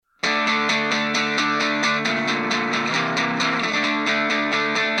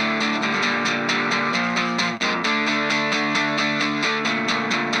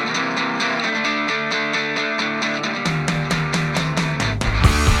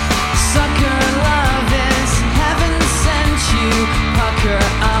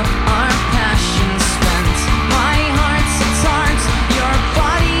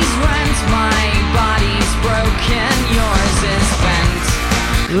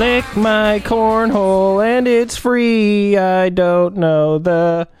Lick my cornhole and it's free. I don't know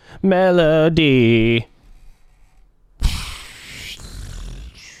the melody.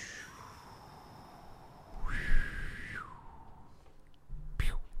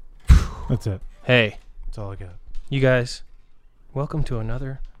 That's it. Hey, That's all I got. you guys, welcome to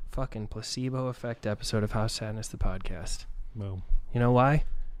another fucking placebo effect episode of House Sadness, the podcast. Boom. You know why?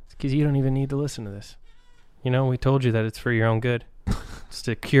 It's because you don't even need to listen to this. You know, we told you that it's for your own good. It's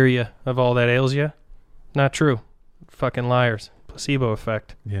to cure you of all that ails you. Not true. Fucking liars. Placebo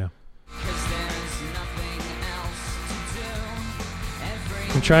effect. Yeah.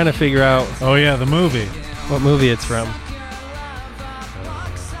 I'm trying to figure out Oh yeah, the movie. what movie it's from.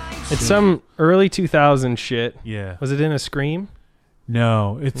 It's some early 2000s shit. Yeah. Was it in a Scream?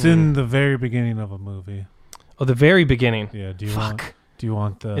 No, it's in the very beginning of a movie. Oh, the very beginning. Yeah. Do you Fuck.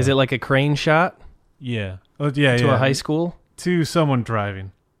 want the? Is it like a crane shot Yeah. Oh yeah. to yeah. a high school? To someone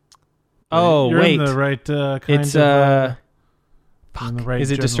driving. Oh, You're wait. in the right kind It's, of. fuck. in the right Is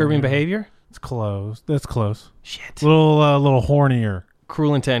it general disturbing area. behavior? It's close. That's close. Shit. Little hornier.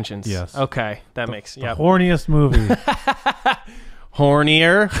 Cruel Intentions. Yes. Okay, that makes, The yep. horniest movie.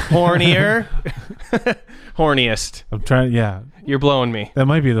 Hornier. Horniest. I'm trying. Yeah. You're blowing me. That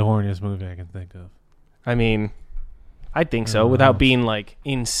might be the horniest movie I can think of. I mean, I think so, without being like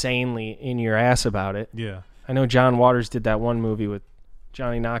insanely in your ass about it. Yeah. I know John Waters did that one movie with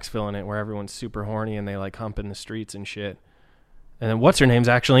Johnny Knoxville in it where everyone's super horny and they like hump in the streets and shit. And then what's her name's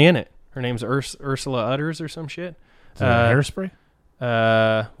actually in it? Her name's Ursula Utters or some shit. Is it Hairspray?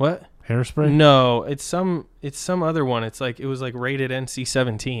 What? Hairspray? No, it's some other one. It was like rated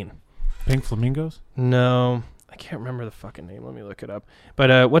NC-17. Pink Flamingos? No, I can't remember the fucking name. Let me look it up.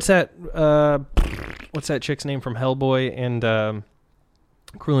 But what's that chick's name from Hellboy and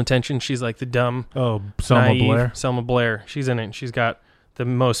Cruel Intentions? She's like the dumb, Oh, Selma naive Blair. Selma Blair. She's in it. And she's got the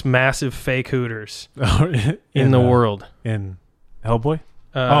most massive fake hooters in the world. In Hellboy?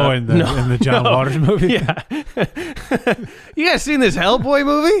 In no, the John Waters movie? Yeah. You guys seen this Hellboy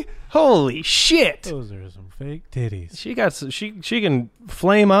movie? Holy shit! Those are some fake titties. She can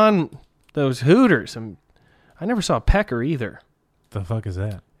flame on those hooters. I never saw Pecker either. The fuck is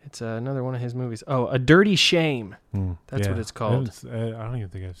that? It's another one of his movies. Oh, A Dirty Shame. That's what it's called. I don't even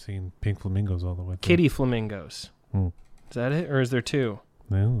think I've seen Pink Flamingos all the way through. Kitty Flamingos. Hmm. Is that it? Or is there two?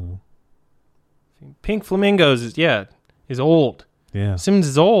 No. Pink Flamingos is old. Yeah. Simmons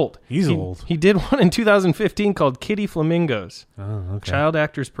is old. He's old. He did one in 2015 called Kitty Flamingos. Oh, okay. Child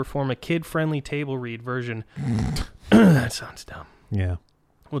actors perform a kid-friendly table read version. That sounds dumb. Yeah.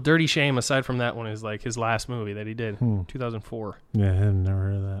 Well, Dirty Shame, aside from that one, is like his last movie that he did, 2004. Yeah, I've never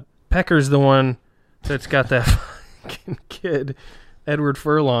heard of that. Pecker's the one that's got that fucking kid, Edward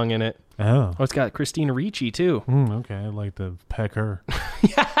Furlong, in it. Oh. Oh, it's got Christina Ricci, too. Okay, I'd like to peck her.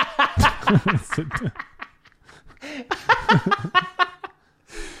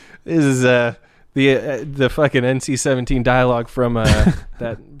 This is the fucking NC-17 dialogue from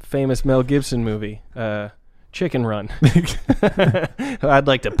that famous Mel Gibson movie, Chicken Run. I'd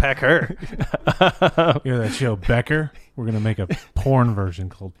like to peck her. You know that show Becker? We're going to make a porn version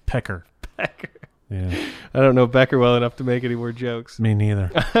called Pecker. Pecker. Yeah. I don't know Becker well enough to make any more jokes. Me neither.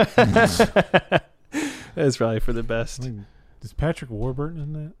 That's probably for the best. Is Patrick Warburton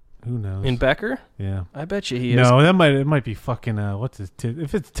in that? Who knows? In Becker? Yeah. I bet you he is. No, it might be fucking what's his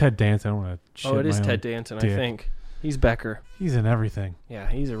if it's Ted Danson, I don't want to shit Oh, it is my Ted own Danson, dick. I think. He's Becker. He's in everything. Yeah,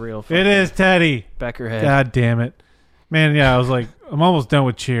 he's a real It is Teddy. Becker head. God damn it. Man, yeah, I was like I'm almost done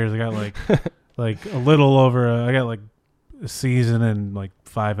with Cheers. I got like a little over I got like a season and like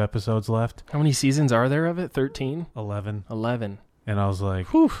 5 episodes left. How many seasons are there of it? 13? 11. 11. And I was like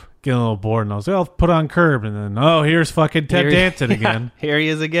Whew. getting a little bored and I was like, I'll put on Curb and then here's fucking Ted Danson again. Here he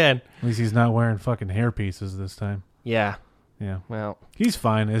is again. At least he's not wearing fucking hairpieces this time. Yeah. Yeah. Well, He's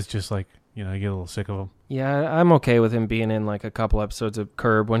fine. It's just like, you know, you get a little sick of him. yeah, I'm okay with him being in like a couple episodes of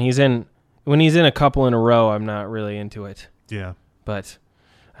Curb. When he's in a couple in a row, I'm not really into it. Yeah. But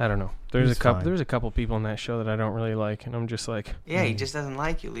I don't know. There's He's fine. There's a couple people in that show that I don't really like, and I'm just like, Yeah, he just doesn't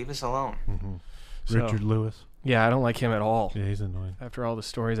like you. Leave us alone. Mm-hmm. So- Richard Lewis. yeah, I don't like him at all. Yeah, he's annoying. After all the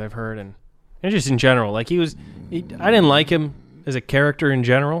stories I've heard, and just in general, like I didn't like him as a character in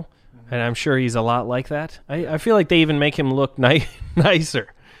general, and I'm sure he's a lot like that. I feel like they even make him look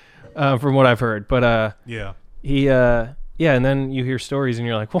nicer, from what I've heard. But Yeah. yeah, and then you hear stories, and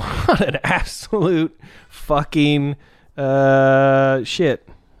you're like, what an absolute fucking shit,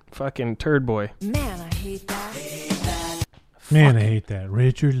 fucking turd boy. Man, I hate that. Man, I hate that.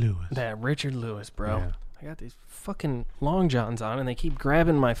 Richard Lewis. That Richard Lewis, bro. Yeah. I got these fucking long johns on, and they keep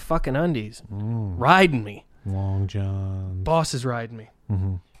grabbing my fucking undies, Mm. riding me. Long John. Boss is riding me.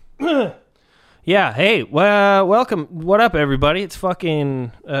 Mm-hmm. Yeah, hey, welcome. What up, everybody? It's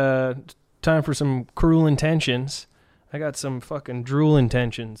fucking time for some cruel intentions. I got some fucking drool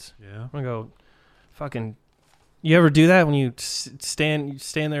intentions. Yeah. I'm gonna go fucking... You ever do that when you stand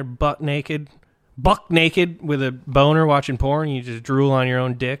there buck naked with a boner watching porn and you just drool on your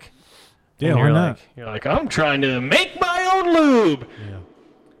own dick? Yeah, And why you're not? like, you're like, I'm trying to make my own lube. Yeah.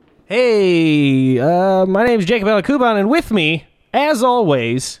 Hey, my name's Jacob Alakuban, and with me, as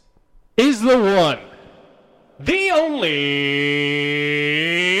always, is the one, the only,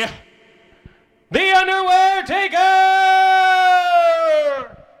 the Underwear Taker!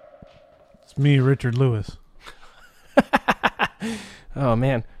 It's me, Richard Lewis. Oh,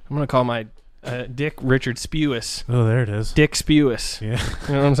 man. I'm going to call my dick Richard Spewis. Oh, there it is. Dick Spewis. Yeah,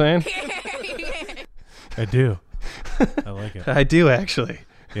 You know what I'm saying? I do. I like it. I do, actually.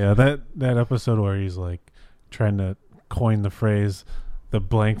 Yeah, that episode where he's like trying to coin the phrase "the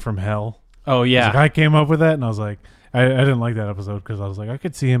blank from hell." Oh, He's yeah. like, I came up with that, and I was like, I didn't like that episode because I was like, I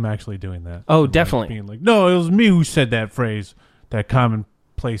could see him actually doing that. Oh, And, like, definitely. being like, no, it was me who said that phrase, that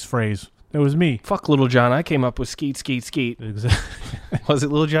commonplace phrase. It was me. Fuck Little John. I came up with skeet, skeet, skeet. Exactly. Was it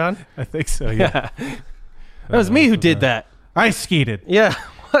Little John? I think so. Yeah. Yeah. That was me who did that. I skeeted. Yeah.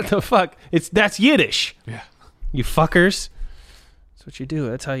 What the fuck? That's Yiddish. Yeah. You fuckers. That's what you do.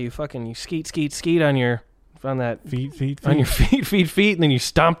 That's how you skeet, skeet, skeet on your that Feet. on your feet, and then you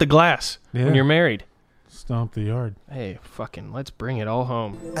stomp the glass when Yeah. you're married. Stomp the yard. Hey, fucking, let's bring it all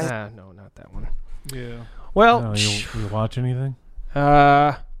home. No, not that one. Yeah. Well, No, you watch anything?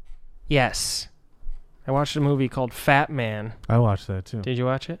 yes. I watched a movie called Fat Man. I watched that too. Did you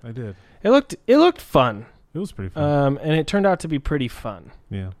watch it? I did. It looked fun. It was pretty fun. And it turned out to be pretty fun,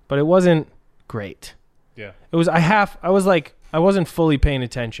 Yeah. but it wasn't great. Yeah. It was I wasn't fully paying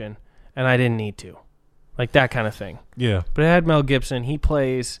attention, and I didn't need to, like that kind of thing. Yeah. But it had Mel Gibson. He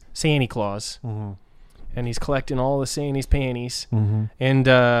plays Santa Claus, Mm-hmm. and he's collecting all the Santa's panties. Mm-hmm. And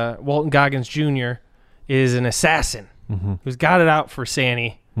Walton Goggins Jr. is an assassin Mm-hmm. who's got it out for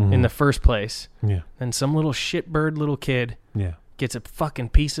Santa in the first place. Yeah. And some little shitbird little kid Yeah. gets a fucking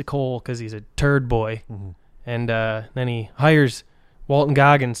piece of coal because he's a turd boy. Mm-hmm. And then he hires Walton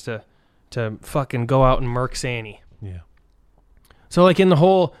Goggins to fucking go out and murk Santa. Yeah. So like in the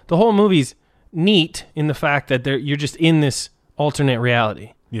whole movie's neat in the fact that you're just in this alternate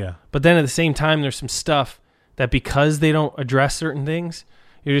reality. Yeah. But then at the same time, there's some stuff that because they don't address certain things,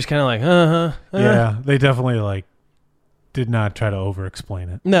 you're just kind of like, Yeah. They definitely like did not try to over-explain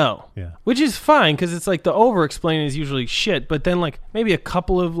it. No. Yeah. Which is fine because it's like the over-explaining is usually shit, but then like maybe a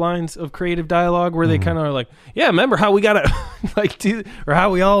couple of lines of creative dialogue where they kind of are like, yeah, remember how we gotta like do, or how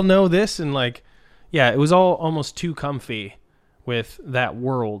we all know this, and like, yeah, it was all almost too comfy with that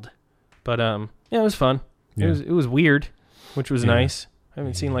world, but yeah, it was fun. Yeah. It was weird, which was Yeah. nice. I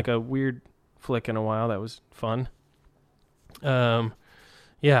haven't seen like a weird flick in a while. That was fun.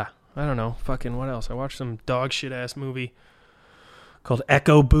 Yeah. I don't know. Fucking what else? I watched some dog shit ass movie called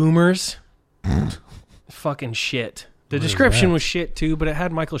Echo Boomers. Fucking shit. The What is description that? was shit too, but it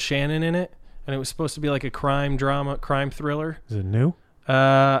had Michael Shannon in it, and it was supposed to be like a crime thriller. Is it new?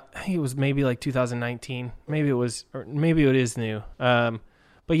 I think it was maybe like 2019. Maybe it was, or maybe it is new.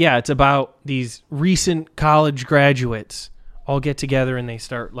 But yeah, it's about these recent college graduates all get together and they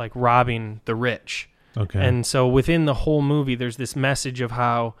start like robbing the rich. Okay. And so within the whole movie, there's this message of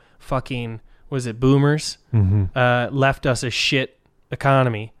how fucking, was it boomers, left us a shit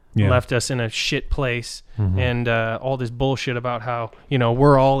economy, Yeah. left us in a shit place, Mm-hmm. and all this bullshit about how,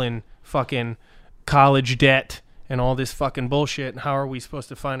 we're all in fucking college debt and all this fucking bullshit, and how are we supposed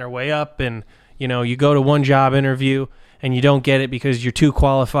to find our way up? And, you go to one job interview and you don't get it because you're too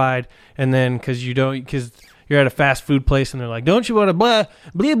qualified, and then because you're at a fast food place and they're like, don't you want to blah,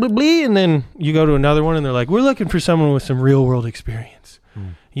 blah, blah, blah? And then you go to another one and they're like, we're looking for someone with some real world experience.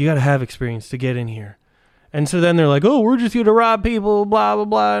 You got to have experience to get in here. And so then they're like, oh, we're just going to rob people, blah, blah,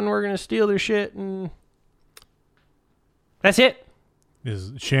 blah, and we're going to steal their shit. And that's it.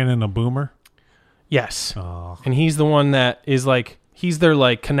 Is Shannon a boomer? Yes. Oh. And he's the one that is like, he's their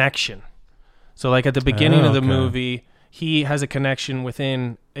like connection. So like at the beginning of the okay. movie, he has a connection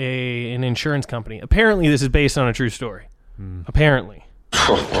within an insurance company. Apparently this is based on a true story. Apparently.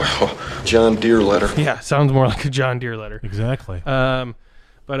 John Deere letter. Yeah, sounds more like a John Deere letter. Exactly.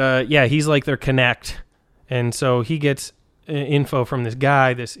 But yeah, he's like their connect. And so he gets info from this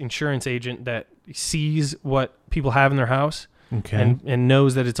guy, this insurance agent that sees what people have in their house okay. and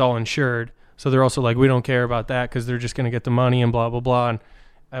knows that it's all insured. So they're also like, we don't care about that because they're just going to get the money and blah, blah, blah.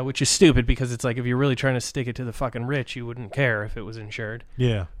 And, which is stupid because it's like, if you're really trying to stick it to the fucking rich, you wouldn't care if it was insured.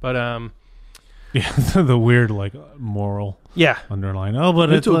 Yeah. But Yeah, the weird like moral Yeah, underline. Oh,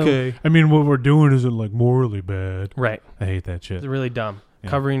 but it's okay. Like, I mean, what we're doing isn't like morally bad. right. I hate that shit. It's really dumb. Yeah.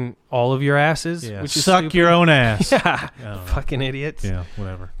 Covering all of your asses, Yeah, which is suck stupid. your own ass. Yeah, I don't know. fucking idiots. Yeah,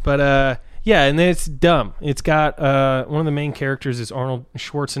 whatever. But yeah, and then it's dumb. It's got one of the main characters is Arnold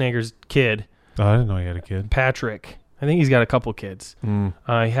Schwarzenegger's kid, Oh, I didn't know he had a kid. Patrick. I think he's got a couple kids. Mm.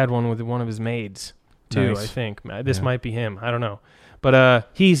 He had one with one of his maids too. Nice. I think this Yeah. might be him. I don't know, but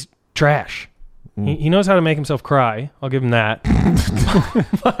he's trash. He knows how to make himself cry. I'll give him that.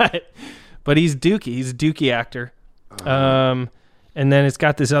 but he's dookie. He's a dookie actor. And then it's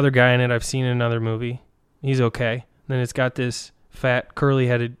got this other guy in it I've seen in another movie. He's okay. Then it's got this fat,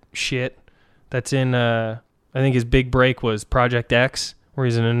 curly-headed shit that's in, I think his big break was Project X, where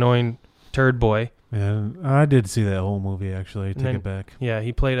he's an annoying turd boy. Yeah, I did see that whole movie actually. I take then- it back. Yeah,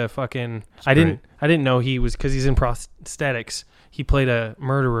 he played a fucking... It's I didn't know he was... Because he's in prosthetics. He played a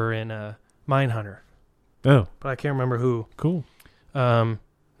murderer in Mindhunter. Oh, But I can't remember who. cool. And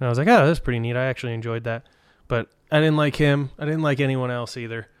I was like, oh, that's pretty neat. I actually enjoyed that. But I didn't like him. I didn't like anyone else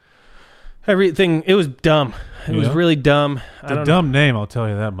either. Everything, it was dumb. It was Yeah. really dumb. I It's a don't dumb name, I'll tell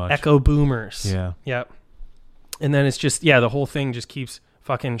you that much. Echo Boomers. Yeah. Yep. And then it's just, the whole thing just keeps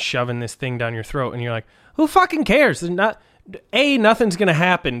fucking shoving this thing down your throat. And you're like, who fucking cares? There's not, A, nothing's going to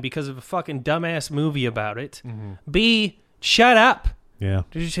happen because of a fucking dumbass movie about it. Mm-hmm. B, shut up. Yeah.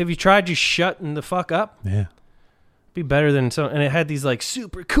 Have you tried just shutting the fuck up? Yeah. Be better than so. And it had these like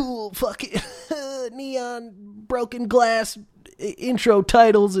super cool fucking neon broken glass intro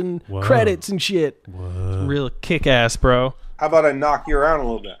titles and Whoa. credits and shit. Whoa. Real kick ass, bro. How about I knock you around a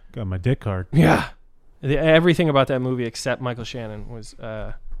little bit? Got my dick hard. Yeah. Everything about that movie except Michael Shannon was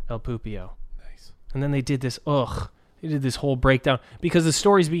El Pupio. Nice. And then they did this, they did this whole breakdown because the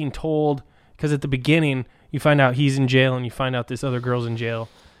story's being told, because at the beginning you find out he's in jail and you find out this other girl's in jail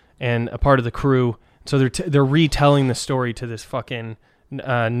and a part of the crew. So they're retelling the story to this fucking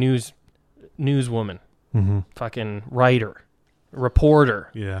newswoman, Mm-hmm. fucking writer, reporter,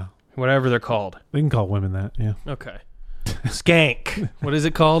 Yeah. whatever they're called. They can call women that. Yeah. Okay. Skank. What is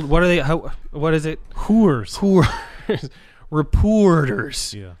it called? What are they? What is it? Whores.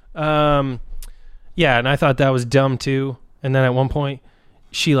 Reporters. Yeah. Yeah, and I thought that was dumb too. And then at one point,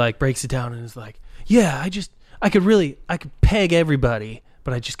 she like breaks it down and is like, "Yeah, I could peg everybody,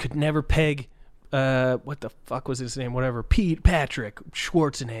 but I just could never peg, what the fuck was his name? Whatever, Patrick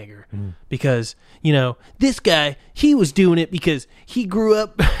Schwarzenegger, because this guy, he was doing it because he grew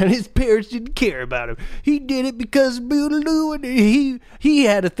up and his parents didn't care about him. He did it because he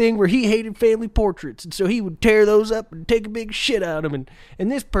had a thing where he hated family portraits, and so he would tear those up and take a big shit out of them.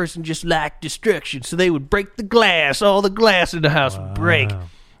 And this person just liked destruction, so they would break the glass. All the glass in the house would break." Wow.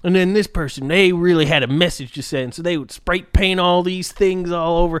 And then this person, they really had a message to send, so they would spray paint all these things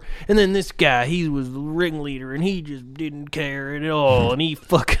all over. And then this guy, he was the ringleader, and he just didn't care at all, and he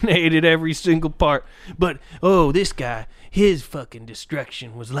fucking hated every single part. But, this guy, his fucking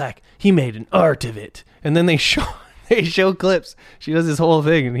destruction was like, he made an art of it. And then they show clips. She does this whole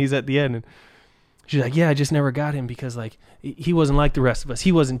thing, and he's at the end, and she's like, yeah, I just never got him because, like, he wasn't like the rest of us.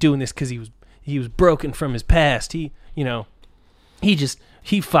 He wasn't doing this because he was broken from his past.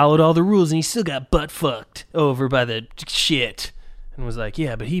 He followed all the rules and he still got butt fucked over by the shit. And was like,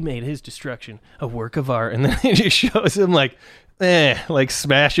 yeah, but he made his destruction a work of art. And then it just shows him like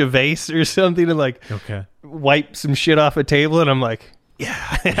smash a vase or something and like Okay. wipe some shit off a table. And I'm like,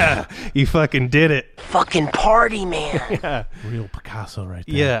 yeah, he fucking did it. Fucking party, man. Yeah, Real Picasso right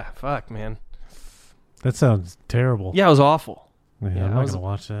there. yeah, fuck, man. That sounds terrible. Yeah, it was awful. Yeah, Yeah, I'm I not was- going to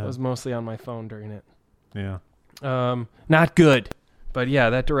watch that. I was mostly on my phone during it. Yeah. Not good. But yeah,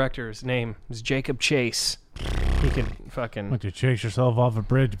 that director's name is Jacob Chase. He can fucking... Why don't you chase yourself off a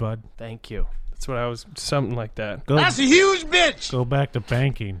bridge, bud? Thank you. That's what I was... Something like that. That's a huge bitch. Go back to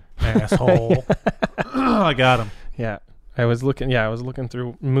banking, asshole. I got him. Yeah. I was looking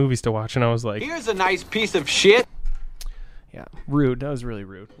through movies to watch, and I was like, Here's a nice piece of shit. yeah, rude. That was really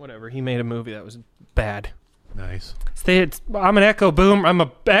rude. Whatever. He made a movie that was bad. Nice. I'm an echo boomer. I'm a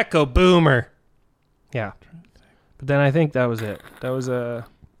echo boomer. Yeah. But then I think that was it. That was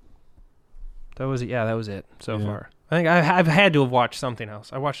it so Yeah. far. I think I've had to have watched something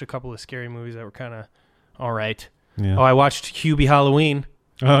else. I watched a couple of scary movies that were kind of all right. Yeah. Oh, I watched Hubie Halloween.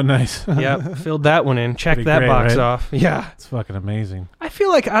 Oh, nice. Yep, filled that one in. Checked Pretty that great, box right? off. Yeah. It's fucking amazing. I feel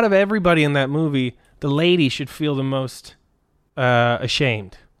like out of everybody in that movie, the lady should feel the most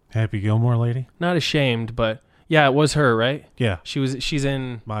ashamed. Happy Gilmore lady? Not ashamed, but yeah, it was her, right? Yeah. She's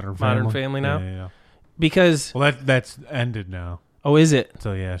in Modern Family. now. Yeah. Because Well, that's ended now. oh, is it?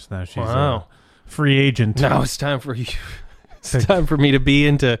 So, yes, now she's Wow. a free agent. Now it's time for you. It's time for me to be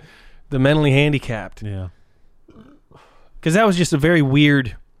into the mentally handicapped. Yeah. Because that was just a very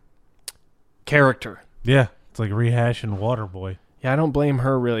weird character. Yeah. It's like rehashing Waterboy. Yeah, I don't blame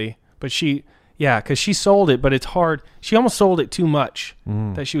her really. But because she sold it, but it's hard. She almost sold it too much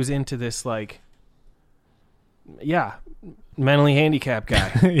that she was into this, like, mentally handicapped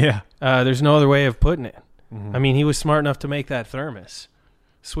guy. Yeah. There's no other way of putting it. I mean, he was smart enough to make that thermos.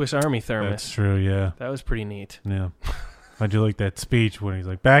 Swiss Army thermos. That's true, yeah. That was pretty neat. Yeah. How'd you like that speech when he's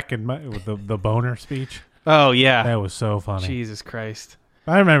like, back in with the boner speech? Oh, yeah. That was so funny. Jesus Christ.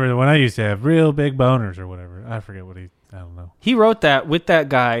 I remember when I used to have real big boners or whatever. I forget I don't know. He wrote that with that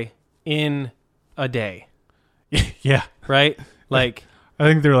guy in a day, Yeah. right? Like, I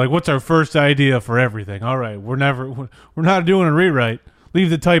think they're like, what's our first idea for everything? All right, we're not doing a rewrite. Leave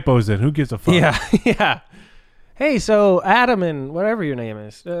the typos in. Who gives a fuck? yeah. Hey, so Adam and whatever your name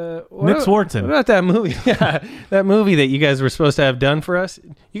is. Nick Swartzen. What about that movie? Yeah, that movie that you guys were supposed to have done for us.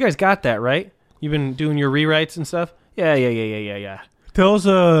 You guys got that, right? You've been doing your rewrites and stuff? Yeah. Tell us,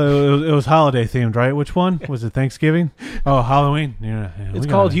 it was holiday themed, right? Which one? Was it Thanksgiving? Oh, Halloween? Yeah. It's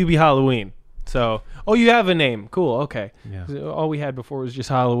called Hubie Halloween. So, you have a name. Cool, okay. Yeah. All we had before was just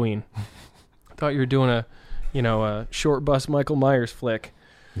Halloween. I thought you were doing a short bus Michael Myers flick.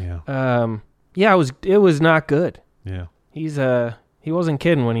 Yeah. Yeah, it was not good. Yeah. He wasn't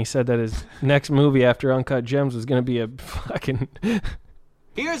kidding when he said that his next movie after Uncut Gems was going to be a fucking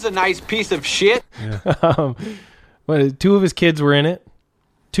Here's a nice piece of shit. Yeah. But 2 of his kids were in it.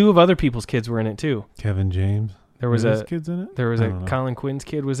 2 of other people's kids were in it too. Kevin James. There was his kids in it? There was I a don't know. Colin Quinn's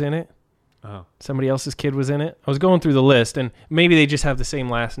kid was in it. Oh. Somebody else's kid was in it. I was going through the list, and maybe they just have the same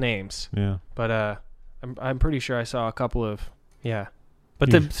last names. Yeah. But I'm pretty sure I saw a couple of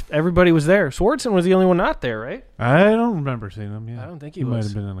But everybody was there. Swartzen was the only one not there, right? I don't remember seeing him. Yeah. I don't think he might was.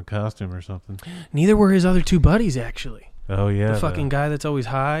 have been in a costume or something. Neither were his other 2 buddies, actually. Oh yeah. The fucking guy that's always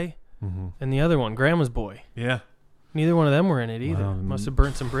high, and the other one, Grandma's boy. Yeah. Neither one of them were in it either. Wow. Must have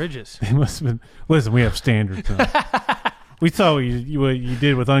burnt some bridges. He must have been. Listen, we have standards. We saw what you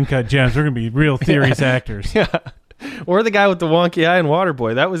did with Uncut Gems. We're gonna be real serious actors. Yeah. Or the guy with the wonky eye and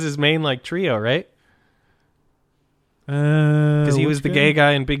Waterboy. That was his main trio, right? Because he was the gay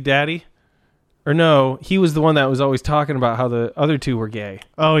guy in Big Daddy. Or no, he was the one that was always talking about how the other 2 were gay.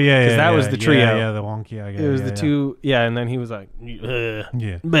 Oh yeah, because that was the trio. Yeah, the wonky eye guy. It was the 2, and then he was like,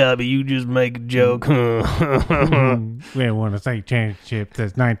 Yeah. Bobby, you just make a joke. We ain't won a state championship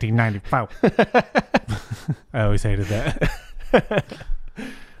since 1995. I always hated that.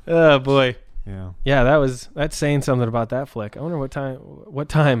 Oh boy. Yeah. Yeah, that's saying something about that flick. I wonder what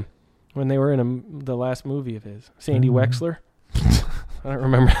time when they were in the last movie of his. Sandy Wexler. I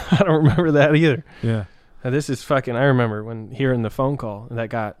don't remember that either. Yeah. Now, this is fucking. I remember when hearing the phone call that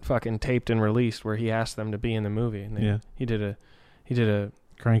got fucking taped and released, where he asked them to be in the movie, and he did a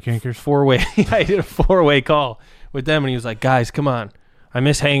Crank Yankers 4-way. I did a 4-way call with them, and he was like, "Guys, come on! I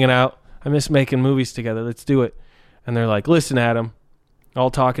miss hanging out. I miss making movies together. Let's do it." And they're like, "Listen, Adam,"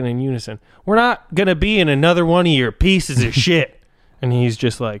 all talking in unison. "We're not gonna be in another one of your pieces of shit." And he's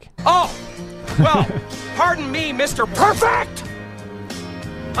just like, Oh, well, pardon me, Mr. Perfect.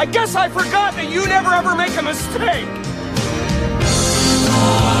 I guess I forgot that you never ever make a mistake.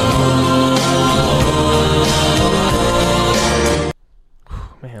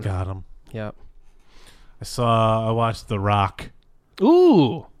 "Man, got him. yep." I watched The Rock.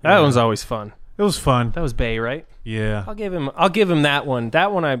 Ooh, that one's always fun. It was fun. That was Bay, right? Yeah. I'll give him that one.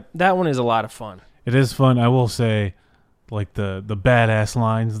 That one is a lot of fun. It is fun. I will say, like the badass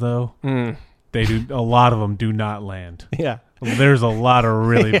lines though, they do a lot of them do not land. Yeah. There's a lot of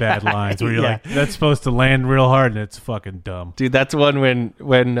really bad lines where you're like, that's supposed to land real hard, and it's fucking dumb. Dude, that's one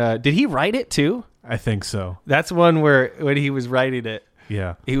when did he write it too? I think so. That's one where when he was writing it,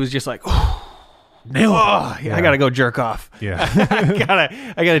 Yeah. he was just like, I gotta go jerk off. Yeah.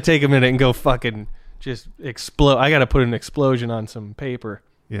 I gotta take a minute and go fucking just explode. I gotta put an explosion on some paper.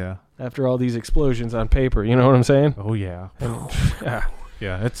 Yeah. After all these explosions on paper, you know what I'm saying? Oh yeah. And, yeah.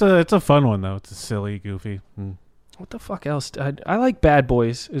 Yeah. It's a fun one though. It's a silly, goofy. What the fuck else? I like Bad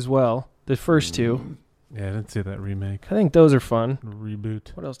Boys as well. The first 2. Yeah, I didn't see that remake. I think those are fun.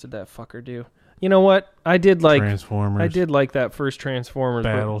 Reboot. What else did that fucker do? You know what? I did like Transformers. I did like that first Transformers.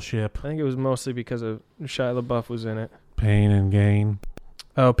 but Battleship. I think it was mostly because of Shia LaBeouf was in it. Pain and Gain.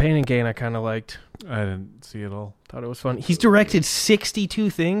 Oh, Pain and Gain I kind of liked. I didn't see it all. Thought it was fun. He's directed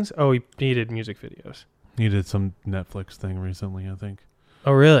 62 things. Oh, he did music videos. He did some Netflix thing recently, I think.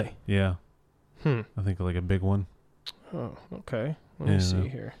 Oh, really? Yeah. I think like a big one. Oh, okay. Let me see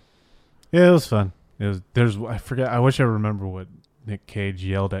here. Yeah, it was fun. I forget. I wish I remember what Nick Cage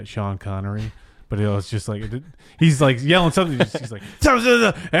yelled at Sean Connery, But it was just like he's like yelling something. He's like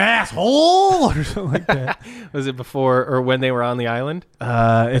asshole or something like that. Was it before or when they were on the island?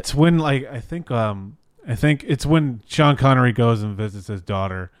 It's when like I think it's when Sean Connery goes and visits his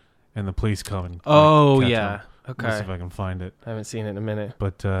daughter, and the police come and catch yeah. him. Okay. Let's see if I can find it. I haven't seen it in a minute.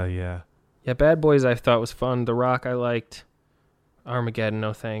 But yeah. Yeah, Bad Boys I thought was fun. The Rock I liked. Armageddon,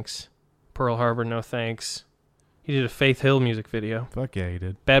 no thanks. Pearl Harbor, no thanks. He did a Faith Hill music video. Fuck yeah, he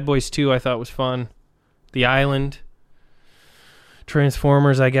did. Bad Boys 2 I thought was fun. The Island.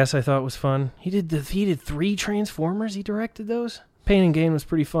 Transformers I guess I thought was fun. He did 3 Transformers. He directed those. Pain and Gain was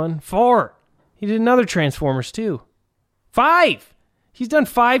pretty fun. 4. He did another Transformers too. 5. He's done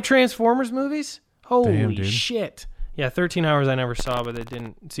 5 Transformers movies. Holy Damn, dude. shit. Yeah, 13 Hours I never saw, but it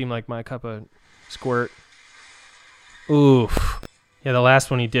didn't seem like my cup of squirt. Oof. Yeah, the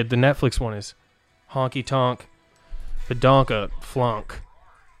last one he did, the Netflix one, is Honky Tonk, the Donka Flunk.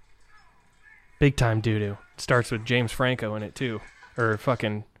 Big time doo-doo. Starts with James Franco in it, too. Or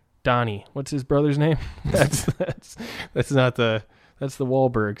fucking Donnie. What's his brother's name? That's not the... That's the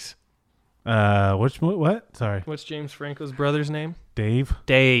Wahlbergs. What? Sorry. What's James Franco's brother's name? Dave?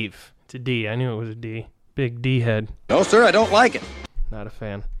 Dave. It's a D. I knew it was a D. Big D head. No, sir, I don't like it. Not a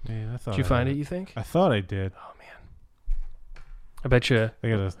fan. Man, I thought Did you find it, you think? I thought I did. Oh, man. I bet you I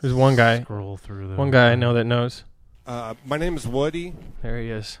gotta there's one guy. Scroll through them. One guy I know that knows. My name is Woody. There he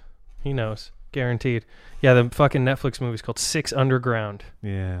is. He knows. Guaranteed. Yeah, the fucking Netflix movie's called Six Underground.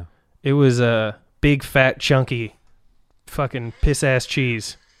 Yeah. It was a big, fat, chunky, fucking piss-ass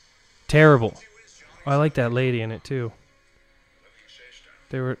cheese. Terrible. Oh, I like that lady in it, too.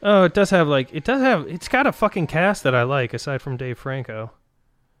 It's got a fucking cast that I like, aside from Dave Franco.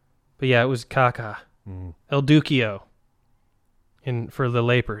 But yeah, it was Kaka. El Duccio. For the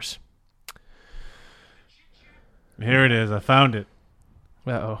Lapers. Here it is. I found it.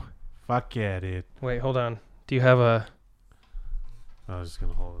 Uh-oh. Fuck yeah, dude. Wait, hold on. Do you have a... I was just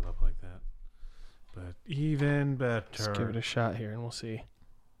going to hold it up like that. But even better. Let's give it a shot here and we'll see.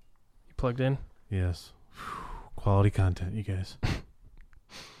 You plugged in? Yes. Quality content, you guys. Thank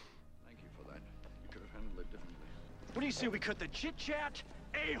you for that. You could have handled it differently. What do you say we cut the chit-chat?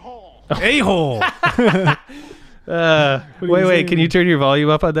 A-hole. A-hole! Wait, can you turn your volume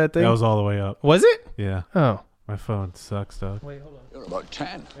up on that thing? That was all the way up. Was it? Yeah. Oh. My phone sucks, dog. Wait, hold on. You're about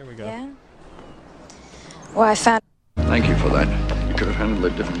 10. There we go. Yeah? Well, I found... Thank you for that. You could have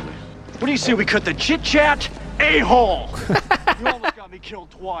handled it differently. What do you say we cut the chit-chat? A-hole. You almost got me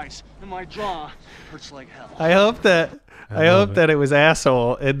killed twice, and my jaw hurts like hell. I hope that love it. it was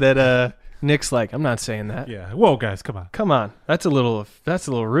asshole and that Nick's like, I'm not saying that. Yeah. Whoa, guys, come on. Come on. That's a little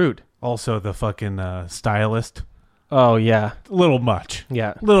rude. Also, the fucking stylist. Oh yeah. A little much.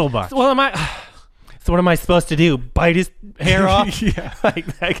 Yeah. Little much. So what am I supposed to do? Bite his hair off? Yeah. like,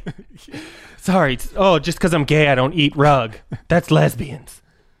 sorry. Just because I'm gay, I don't eat rug. That's lesbians.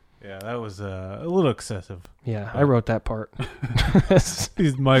 Yeah, that was a little excessive. Yeah, I wrote that part.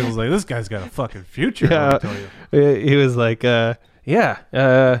 Michael's like, this guy's got a fucking future. Yeah. Let me tell you. He was like,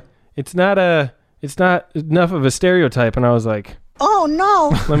 it's not enough of a stereotype. And I was like, Oh,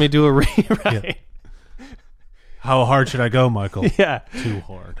 no. let me do a rewrite. How hard should I go, Michael? Yeah. Too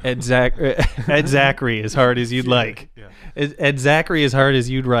hard. Ed Zachary, as hard as you'd like. Yeah. Ed Zachary, as hard as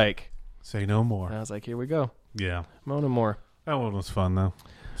you'd like. Say no more. And I was like, here we go. Yeah. Mona Moore. That one was fun, though.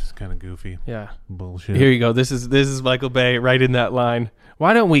 Just kind of goofy. Yeah. Bullshit. Here you go. This is Michael Bay right in that line.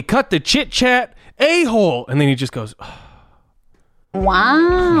 Why don't we cut the chit-chat a-hole? And then he just goes,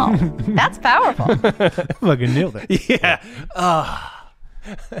 Wow. That's powerful. Fucking nailed it. yeah.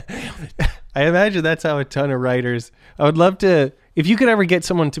 I imagine that's how a ton of writers. I would love to, if you could ever get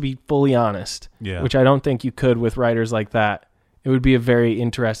someone to be fully honest, Yeah. which I don't think you could with writers like that. It would be a very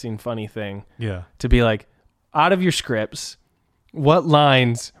interesting, funny thing Yeah. to be like, out of your scripts, what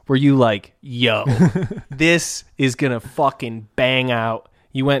lines were you like, yo, this is going to fucking bang out?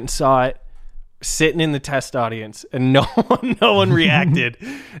 You went and saw it sitting in the test audience and no one reacted.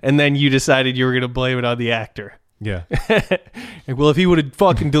 And then you decided you were going to blame it on the actor. Yeah. Well, if he would have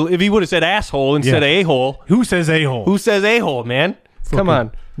if he would have said asshole instead of a-hole, Who says a-hole? who says a-hole, man? Come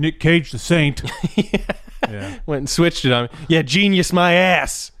on. Nick Cage the Saint. Yeah. Went and switched it on me. Yeah, genius my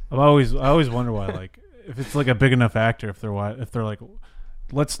ass. I always wonder why, like, if it's like a big enough actor, if they're like,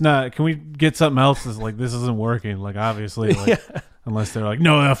 can we get something else that's like, this isn't working? Like, obviously, like, unless they're like,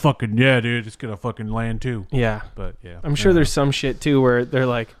 no, that fucking, yeah, dude, it's going to fucking land too. Yeah. But yeah. I'm sure Yeah. there's some shit too where they're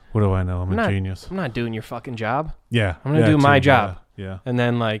like, What do I know? I'm a genius. I'm not doing your fucking job. Yeah. I'm going to do my job. Yeah. And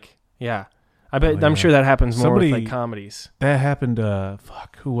then like, yeah. I'm yeah. sure that happens more with Somebody- like comedies. That happened,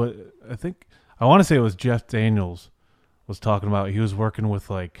 who was, I want to say it was Jeff Daniels was talking about, he was working with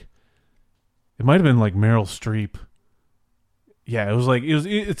like, It might have been like Meryl Streep. Yeah,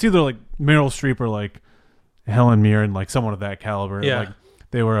 it's either like Meryl Streep or like Helen Mirren, like someone of that caliber. Yeah. Like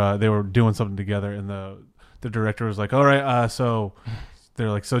they were doing something together, and the director was like, all right, so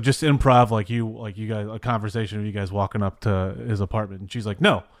they're like, so just improv like you guys, a conversation of you guys walking up to his apartment. And she's like,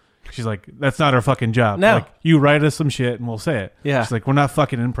 no. She's like, that's not our fucking job. No. Like, you write us some shit and we'll say it. Yeah. She's like, we're not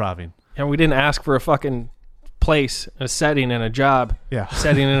fucking improving. And we didn't ask for a fucking place, a setting, and a job. Yeah.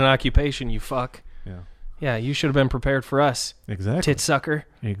 Setting and an occupation, you fuck. Yeah. Yeah, you should have been prepared for us. Exactly. Tit sucker.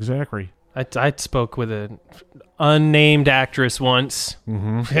 Exactly. I spoke with an unnamed actress once.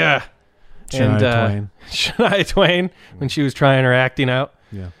 Mm-hmm. Yeah. Shania Twain. Shania Twain, when she was trying her acting out.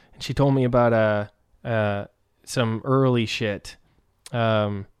 Yeah. And she told me about some early shit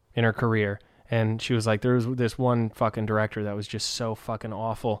in her career. And she was like, there was this one fucking director that was just so fucking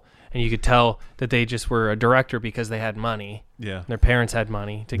awful. And you could tell that they just were a director because they had money. Yeah. Their parents had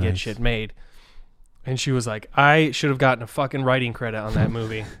money to get shit made. And she was like, I should have gotten a fucking writing credit on that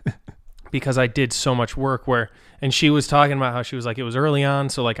movie because I did so much work and she was talking about how she was like, it was early on.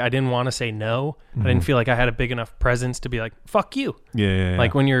 So like, I didn't want to say no. I didn't feel like I had a big enough presence to be like, fuck you. Yeah.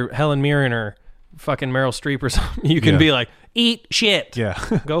 Like when you're Helen Mirren or fucking Meryl Streep or something, you can be like, eat shit. Yeah.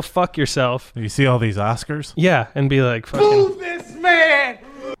 Go fuck yourself. You see all these Oscars? Yeah. And be like, fucking, Move this man!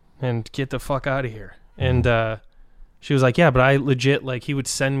 and get the fuck out of here. And she was like, yeah, but I legit, like, he would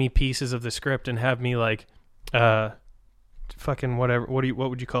send me pieces of the script and have me like fucking whatever, what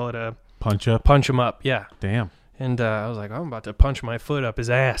would you call it, Punch up? punch him up. Yeah. Damn. And I was like, I'm about to punch my foot up his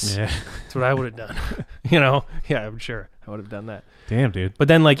ass. Yeah. That's what I would have done. You know? Yeah, I'm sure I would have done that. Damn, dude. But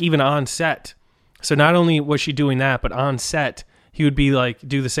then like even on set, so not only was she doing that, but on set he would be like,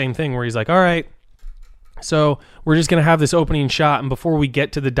 do the same thing where he's like, all right, so we're just going to have this opening shot, and before we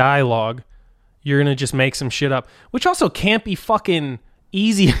get to the dialogue, you're going to just make some shit up, which also can't be fucking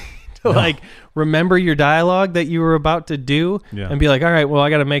easy to like remember your dialogue that you were about to do and be like, all right, well,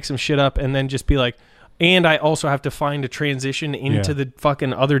 I got to make some shit up, and then just be like, and I also have to find a transition into the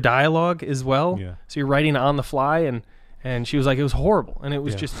fucking other dialogue as well. Yeah. So you're writing on the fly, and she was like, it was horrible, and it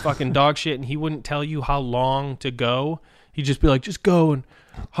was just fucking dog shit, and he wouldn't tell you how long to go. He'd just be like, just go, and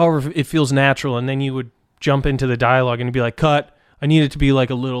however it feels natural, and then you would jump into the dialogue and be like, cut, I need it to be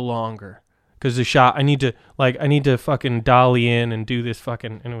like a little longer because the shot, I need to fucking dolly in and do this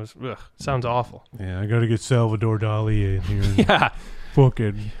fucking, and it was, sounds awful. Yeah, I got to get Salvador Dali in here and Yeah.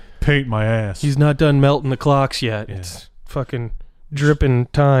 fucking paint my ass. He's not done melting the clocks yet. Yeah. It's fucking dripping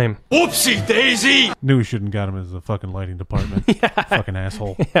time. Whoopsie daisy! Knew we shouldn't got him as the fucking lighting department. Fucking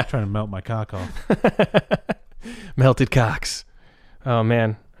asshole. Trying to melt my cock off. Melted cocks. Oh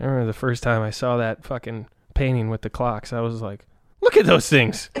man, I remember the first time I saw that fucking painting with the clocks. I was like, look at those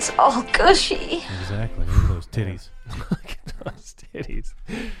things. It's all gushy. Exactly. Look at those titties. Look at those titties.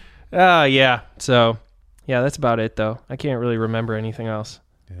 Yeah. So, yeah, that's about it though. I can't really remember anything else.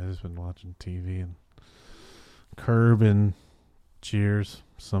 Yeah, I've just been watching TV and Curb and Cheers.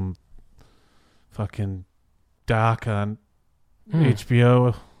 Some fucking doc on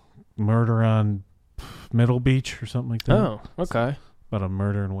HBO. Murder on Middle Beach or something like that. Oh, okay. About a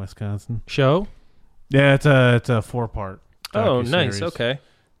murder in Wisconsin. Show? Yeah, it's a 4-part. Oh, nice. docuseries. Okay.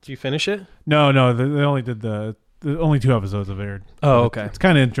 Did you finish it? No, they only did the only 2 episodes have aired. Oh, But okay. It's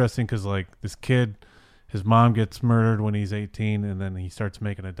kind of interesting because like this kid, his mom gets murdered when he's 18, and then he starts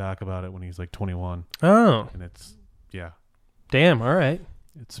making a doc about it when he's like 21, Oh, and it's damn. All right.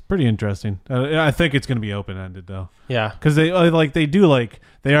 it's pretty interesting. I think it's gonna be open ended though, Yeah. because they are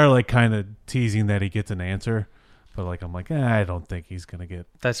like kind of teasing that he gets an answer, but like I'm like I don't think he's gonna get.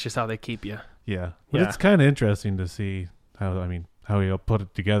 That's just how they keep you. Yeah, but Yeah. it's kind of interesting to see how he'll put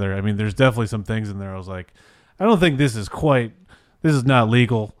it together. I mean, there's definitely some things in there I was like, I don't think this is not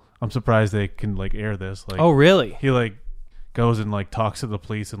legal. I'm surprised they can like air this. Like, Oh, really? he like goes and like talks to the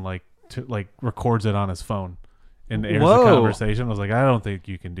police and like records it on his phone and airs Whoa. the conversation. I was like, I don't think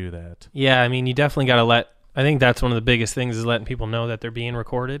you can do that. Yeah, I mean, you definitely got to I think that's one of the biggest things is letting people know that they're being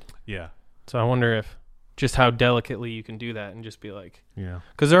recorded. Yeah, So I wonder if just how delicately you can do that and just be like, yeah,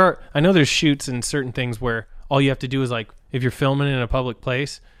 because I know there's shoots and certain things where all you have to do is like, if you're filming in a public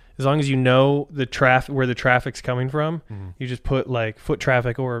place, as long as you know where the traffic's coming from, you just put like foot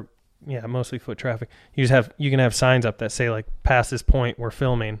traffic or mostly foot traffic. You can have signs up that say like, past this point we're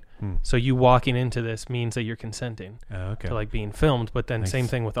filming. So you walking into this means that you're consenting okay. to like being filmed. But then Thanks. same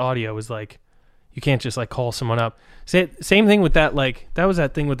thing with audio is like, you can't just like call someone up. Same thing with that. Like that was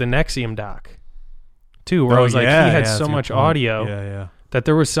that thing with the Nexium doc too, where I was like, he had so much audio that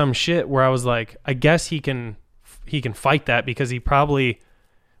there was some shit where I was like, I guess he can fight that because he probably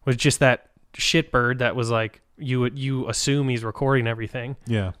was just that shitbird that was like you assume he's recording everything.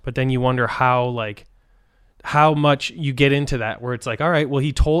 Yeah. But then you wonder how much you get into that where it's like, all right, well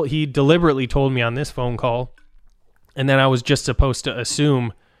he deliberately told me on this phone call, and then I was just supposed to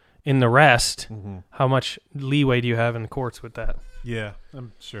assume in the rest. How much leeway do you have in the courts with that? Yeah,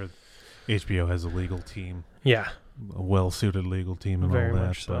 I'm sure HBO has a legal team. Yeah. A well-suited legal team and Very all that.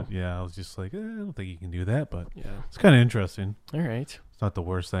 much so. But yeah, I was just like, I don't think you can do that, but Yeah. it's kind of interesting. All right. It's not the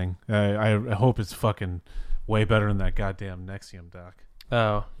worst thing. I hope it's fucking way better than that goddamn Nexium doc.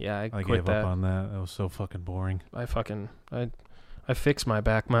 Oh, yeah, I I quit gave that. up on that. That was so fucking boring. I fixed my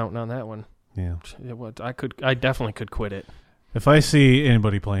back mountain on that one. Yeah. I definitely could quit it. If I see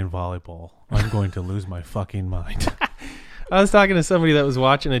anybody playing volleyball, I'm going to lose my fucking mind. I was talking to somebody that was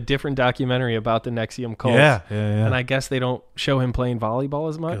watching a different documentary about the Nexium cult. Yeah. And I guess they don't show him playing volleyball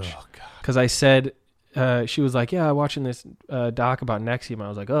as much. Oh, God. Because I said, she was like, yeah, I'm watching this doc about Nexium. I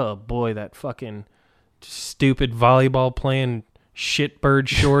was like, oh, boy, that fucking stupid volleyball playing shitbird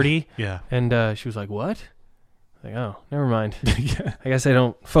shorty. Yeah. And she was like, what? Like, oh, never mind. Yeah. I guess I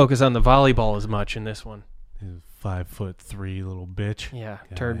don't focus on the volleyball as much in this one. 5'3" little bitch. Yeah,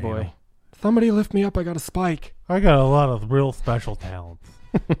 God, turd I boy. hate him. Somebody lift me up. I got a spike. I got a lot of real special talents.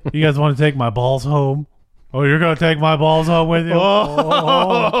 You guys want to take my balls home? Oh, you're going to take my balls home with you?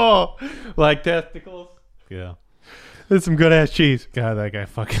 Oh, like testicles. Yeah. That's some good ass cheese. God, that guy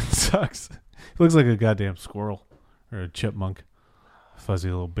fucking sucks. He looks like a goddamn squirrel or a chipmunk. Fuzzy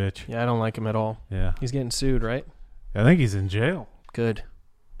little bitch. Yeah, I don't like him at all. Yeah. He's getting sued, right? I think he's in jail. Good.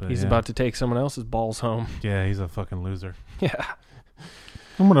 But He's yeah. about to take someone else's balls home. Yeah, he's a fucking loser. Yeah.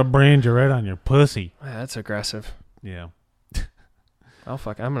 I'm going to brand you right on your pussy. Yeah, that's aggressive. Yeah. I'm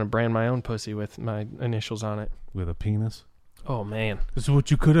gonna brand my own pussy with my initials on it. With a penis. Oh man. This is what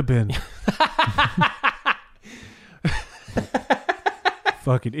you could have been.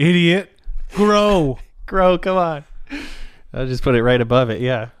 Fucking idiot. Grow. Grow, come on. I'll just put it right above it,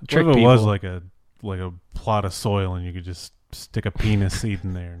 yeah. Trick What if it people. was like a plot of soil and you could just stick a penis seed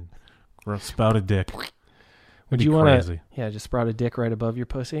in there and spout a dick? Would you want to just sprout a dick right above your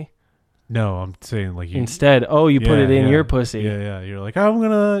pussy? No, I'm saying like you Instead, you put it in your pussy. Yeah. You're like, I'm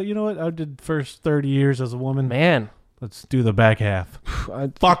gonna, you know what? I did first 30 years as a woman. Man. Let's do the back half.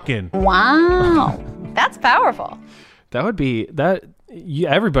 Fucking. Wow. That's powerful. That would be that.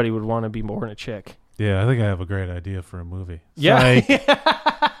 Everybody would want to be born a chick. Yeah, I think I have a great idea for a movie. Yeah.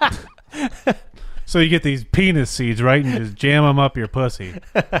 So you get these penis seeds, right, and just jam them up your pussy.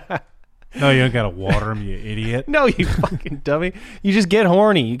 No, you don't gotta water them, you idiot. No, you fucking dummy. You just get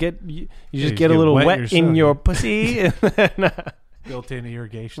horny. You just get a get little wet wet yourself. in your pussy and then Built-in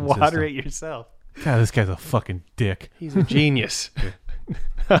irrigation water system. it yourself. God, this guy's a fucking dick. He's a genius.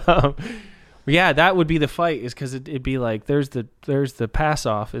 Yeah, that would be the fight. Is because it'd be like there's the pass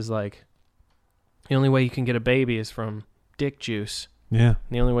off is like the only way you can get a baby is from dick juice. Yeah. And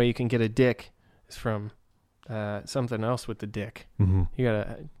the only way you can get a dick is from something else with the dick. Mm-hmm. You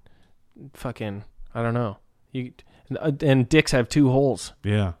gotta fucking I don't know. And dicks have two holes.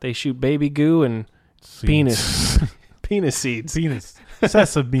 Yeah. They shoot baby goo and Seeds. penis penis seeds. Penis.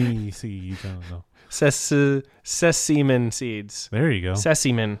 Sesame seeds. I don't know. Sesemen seeds. There you go.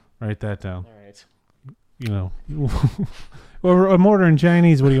 Sesemen. Write that down. All right. You know. Well, I'm ordering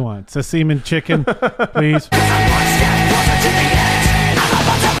Chinese. What do you want? Sesame chicken, please.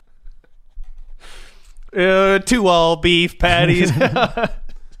 2 all beef patties.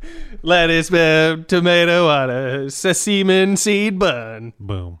 Lettuce, tomato on a sesame seed bun.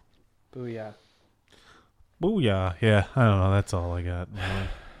 Boom. Booyah. Booyah. Yeah, I don't know. That's all I got.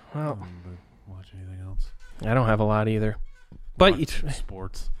 Well, Watch anything else? I don't have a lot either. But Watch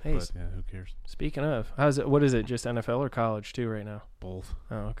sports. Hey, But yeah, who cares? speaking of, how's it? What is it? Just NFL or college too right now? Both.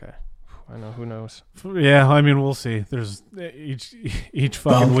 Oh, okay. I know. Who knows? Yeah, I mean, we'll see. There's each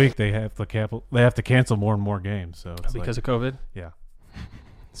fucking week they have to cancel more and more games. So it's Because of COVID. yeah.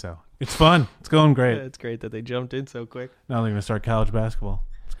 So it's fun. It's going great. It's great that they jumped in so quick. Now they're gonna start college basketball.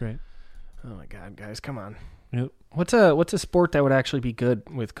 It's great. Oh my God, guys, come on. Yep. What's a sport that would actually be good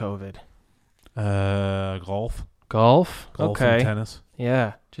with COVID? Golf. Golf. Golf Okay. and tennis.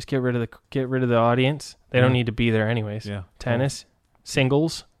 Yeah. Just get rid of the audience. They don't Yeah. need to be there anyways. Yeah. Tennis,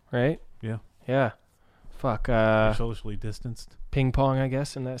 singles, right? Yeah. Yeah. Fuck. They're socially distanced. Ping pong, I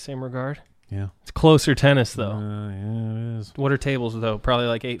guess, in that same regard. Yeah. It's closer tennis though. Yeah, it is. What are tables though? Probably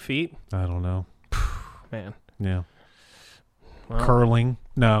like 8 feet. I don't know. Man. Yeah. Well, Curling.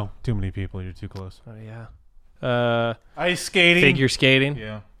 No, too many people. You're too close. Oh yeah. Ice skating. Figure skating.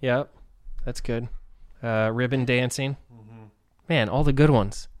 Yeah. Yep. That's good. Ribbon dancing. Man, all the good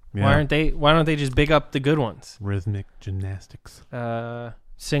ones. Yeah. Why don't they just big up the good ones? Rhythmic gymnastics.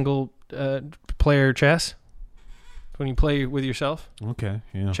 Single player chess. When you play with yourself. Okay,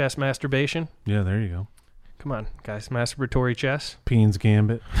 yeah. Chess masturbation. Yeah, there you go. Come on, guys. Masturbatory chess. Queen's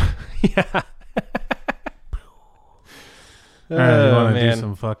Gambit. Yeah. All right, you want to man. do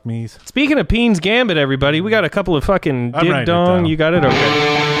some fuck me's? Speaking of Peen's Gambit, everybody, we got a couple of fucking I'm writing dig it dong. down. You got it?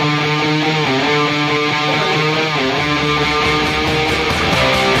 Okay.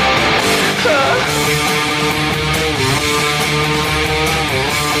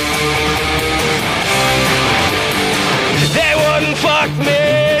 They wouldn't fuck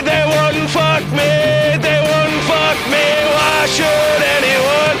me, they wouldn't fuck me, they wouldn't fuck me, why should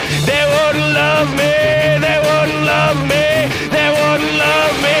anyone? They wouldn't love me, they wouldn't love me, they wouldn't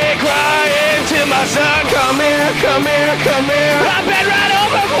love me, crying to my son, come here, come here, come here, I've been right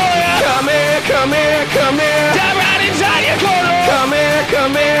over for you, come here, come here, come here, dive right inside your corner, come here,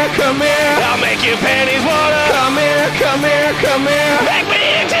 come here, come here, I'll make your panties water, come here, come here, come here, make me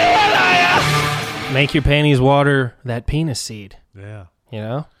into a liar. Make your panties water that penis seed. Yeah, You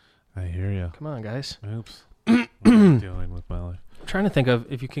know? I hear you. Come on, guys. Oops. What am I doing with my life? I'm trying to think of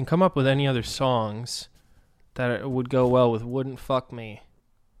if you can come up with any other songs that would go well with Wouldn't Fuck Me.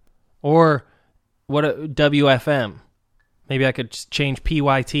 Or what a WFM. Maybe I could just change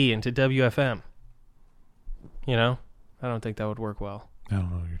PYT into WFM. You know? I don't think that would work well. I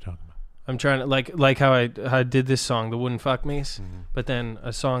don't know what you're talking about. I'm trying to like how I did this song, the Wouldn't Fuck Me's, but then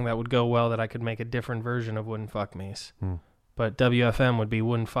a song that would go well that I could make a different version of Wouldn't Fuck Me's. But WFM would be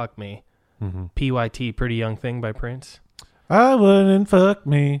Wouldn't Fuck Me. PYT, Pretty Young Thing by Prince. I wouldn't fuck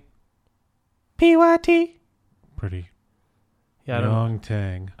me. PYT. Pretty Yeah, young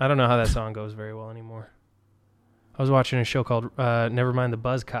tang. I don't know how that song goes very well anymore. I was watching a show called Nevermind the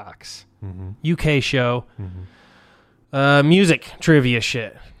Buzzcocks. UK show. Music trivia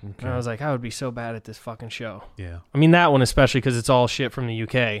shit. Okay. And I was like, I would be so bad at this fucking show. Yeah. I mean, that one especially because it's all shit from the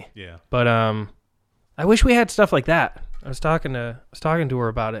UK. Yeah. But I wish we had stuff like that. I was talking to her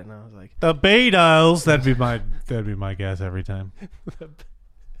about it, and I was like, The Beatles. That'd be my guess every time. The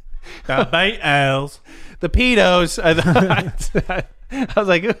Beatles. the pedos. I was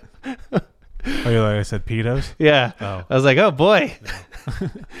like, Oh, you like I said pedos? yeah. Oh. I was like, oh boy,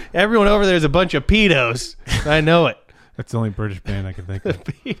 everyone over there is a bunch of pedos. I know it. That's the only British band I can think of.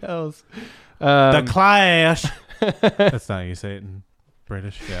 Pedos. The Clash. That's not how you say it in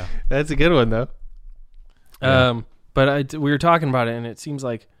British. Yeah. That's a good one though. Yeah. But we were talking about it, and it seems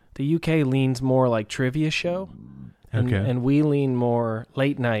like the UK leans more like trivia show, and, Okay. and we lean more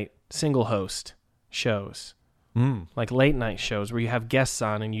late night single host shows, like late night shows where you have guests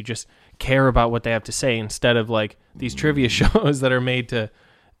on and you just care about what they have to say instead of like these trivia shows that are made to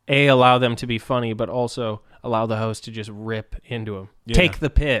allow them to be funny, but also allow the host to just rip into them, Yeah. take the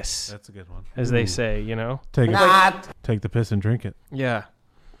piss, That's a good one. as they say, you know. Take the piss and drink it. Yeah.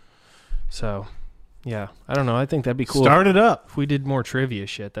 So, yeah, I don't know. I think that'd be cool. Start it up. If we did more trivia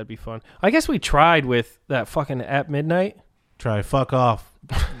shit, that'd be fun. I guess we tried with that fucking At Midnight. Try fuck off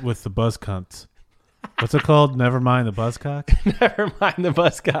with the buzz cunts. What's it called? Never mind the buzzcock. Never mind the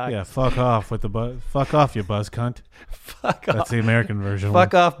Buzzcock. Yeah, fuck off with the buzz. Fuck off, you buzz cunt. Fuck off. That's the American version.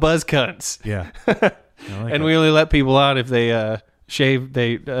 Fuck off, buzz cunts. Yeah. I like And it. we only let people on if they shave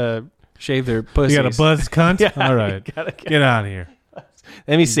their pussies. You got a buzz cunt? Yeah, All right. you gotta Get out of here.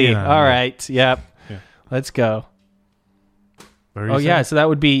 Let me see. Get out of All here. right. Yep. Yeah. Let's go. What were you Oh, yeah. saying? So that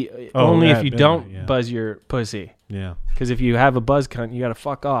would be Oh, only At if you Midnight, don't yeah. buzz your pussy. Yeah. Because if you have a buzz cunt, you got to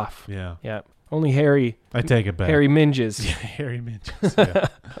fuck off. Yeah. Yeah. Only hairy I take it back. hairy minges Harry Minches. Yeah.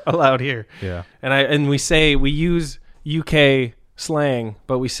 allowed here. Yeah. And we use UK slang,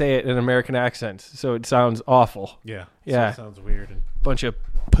 but we say it in American accents, so it sounds awful. Yeah. Yeah. So it sounds weird. And Bunch of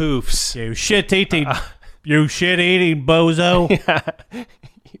poofs. you shit eating, you shit eating bozo.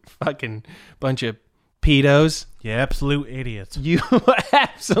 You fucking bunch of pedos. You absolute idiots. You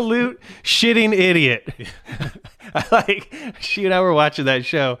absolute shitting idiot. She and I were watching that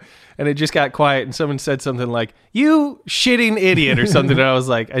show, and it just got quiet, and someone said something like, "You shitting idiot," or something, and I was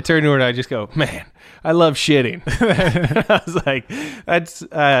like, I turned to her and I just go, "Man, I love shitting." I was like, "That's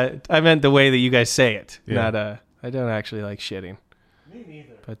I meant the way that you guys say it, Yeah. not I don't actually like shitting." Me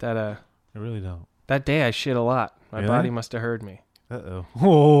neither. But I really don't. that day I shit a lot. My Really? body must have heard me. Uh-oh.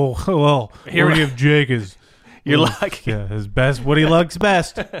 Oh, well. Here We're we- going to give Jake his... You're lucky. Yeah, his best. What he likes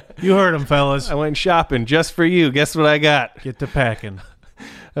best. You heard him, fellas. I went shopping just for you. Guess what I got? Get to packing.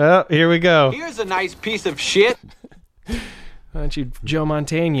 Oh, here we go. Here's a nice piece of shit. Why don't you Joe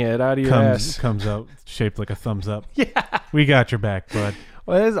Montana it out of your ass? Comes out shaped like a thumbs up. Yeah. We got your back, bud.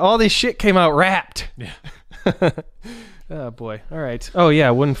 Well, all this shit came out wrapped. Yeah. Oh, boy. All right. Oh, yeah.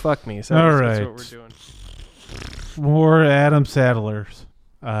 Wouldn't fuck me. So All that's right. what we're doing. More Adam Sandlers.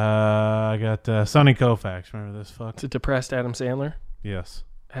 I got Sonny Koufax. Remember this fuck? It's a depressed Adam Sandler. Yes.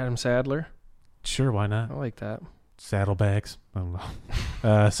 Adam Sadler. Sure, why not? I like that. Saddlebags. I don't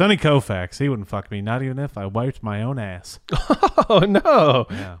know. Sonny Koufax. He wouldn't fuck me, not even if I wiped my own ass. Oh no.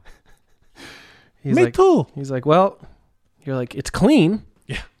 Yeah. He's me like, too. He's like, well, you're like, it's clean.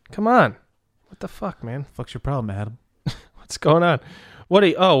 Yeah. Come on. What the fuck, man? Fuck's your problem, Adam? What's going on?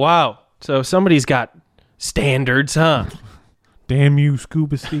 Oh, wow. So somebody's got standards, huh? Damn you,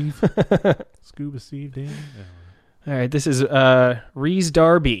 Scuba Steve. Scuba Steve, damn. All right, this is Rhys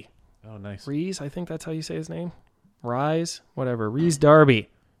Darby. Oh, nice. Rhys, I think that's how you say his name. Rise, whatever. Rhys Darby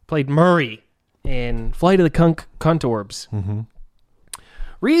played Murray in Flight of the Contorbs. Mm-hmm.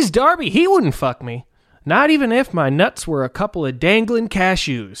 Rhys Darby, he wouldn't fuck me. Not even if my nuts were a couple of dangling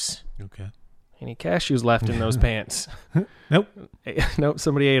cashews. Okay. Any cashews left in those pants? Nope. Nope,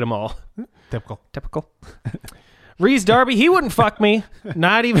 somebody ate them all. Typical. Rhys Darby, he wouldn't fuck me.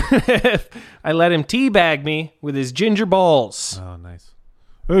 Not even if I let him teabag me with his ginger balls. Oh, nice.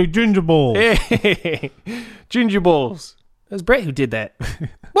 Hey, Ginger Bowl. Hey, ginger balls. That was Brett who did that.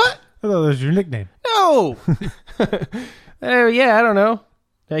 What? I thought that was your nickname. No. Yeah, I don't know.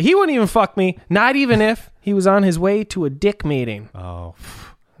 He wouldn't even fuck me. Not even if he was on his way to a dick meeting. Oh,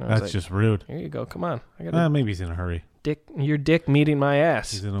 I was that's like, just rude. Here you go. Come on. I got Maybe he's in a hurry. your dick meeting my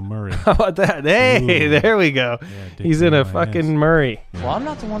ass. He's in a Murray. How about that? Hey, Ooh. there we go. Yeah, dick He's in a meeting my fucking ass. Murray. Well, I'm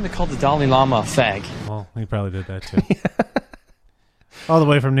not the one that called the Dalai Lama a fag. Well, he probably did that too. All the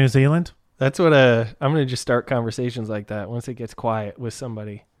way from New Zealand. That's what I'm going to just start conversations like that once it gets quiet with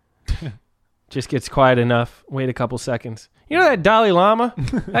somebody. Just gets quiet enough. Wait a couple seconds. You know that Dalai Lama?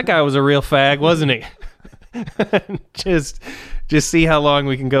 That guy was a real fag, wasn't he? just see how long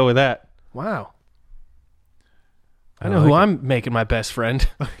we can go with that. Wow. I know who I'm making my best friend.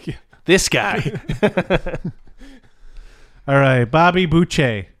 This guy. All right, Bobby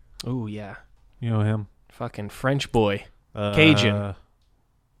Boucher. Oh, yeah. You know him? Fucking French boy. Cajun.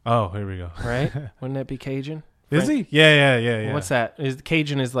 Oh, here we go. Right? Wouldn't that be Cajun? Is he? Yeah. What's that?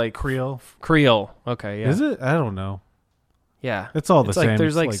 Cajun is like Creole. Creole. Okay, yeah. Is it? I don't know. Yeah. It's all the It's same. like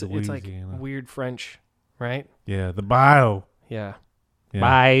there's It's it's like Louisiana. weird French, right? Yeah, the bio. Yeah. Yeah.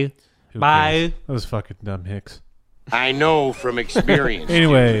 Bye. Who Bye. cares? Those fucking dumb hicks. I know from experience.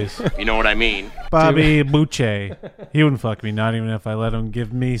 Anyways, You know what I mean? Bobby Boucher. He wouldn't fuck me, not even if I let him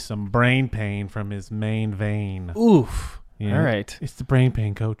give me some brain pain from his main vein. Oof. Yeah. All right. It's the brain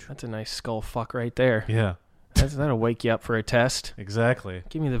pain, coach. That's a nice skull fuck right there. Yeah, That'll wake you up for a test. exactly.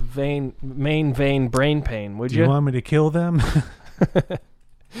 Give me the main vein brain pain, would Do you you? want me to kill them?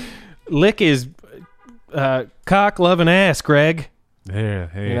 Lick his cock loving ass, Greg. There,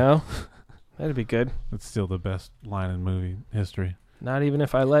 hey. You know? That'd be good. That's still the best line in movie history. Not even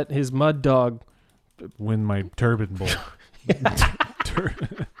if I let his mud dog. Win my turban bowl.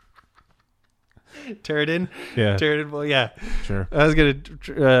 Turd in? Yeah, Turd in? Well, yeah. sure. I was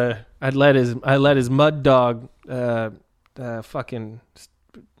gonna. I let his mud dog fucking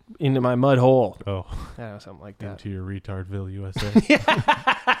into my mud hole. Oh, Yeah, something like that. into your retardville, USA.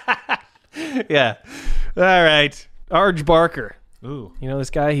 Yeah. All right. Arj Barker. Ooh, You know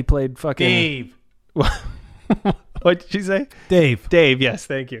this guy? He played fucking Dave. What did you say? Dave. Dave. Yes,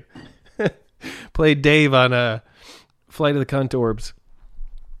 thank you. Played Dave on Flight of the Contorbs.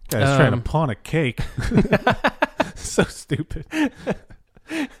 Guy's trying to pawn a cake. So stupid.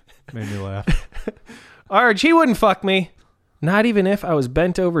 Made me laugh. Arj, he wouldn't fuck me. Not even if I was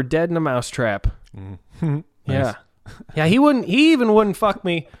bent over dead in a mousetrap. Nice. Yeah. Yeah, he wouldn't. He even wouldn't fuck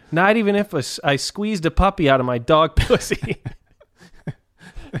me. Not even if I squeezed a puppy out of my dog pussy.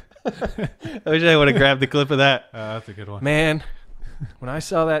 I wish I would have grabbed the clip of that. That's a good one. Man, when I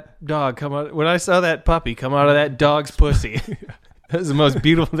saw that dog come out, when I saw that puppy come out of that dog's pussy, that was the most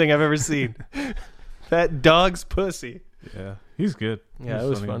beautiful thing I've ever seen. That dog's pussy. Yeah, he's good. Yeah, He's it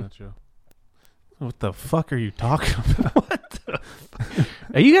was funny on fun. that show. What the fuck are you talking about?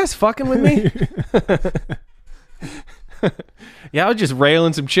 Are you guys fucking with me? Yeah, I was just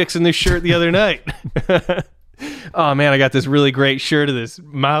railing some chicks in this shirt the other night. Oh man, I got this really great shirt of this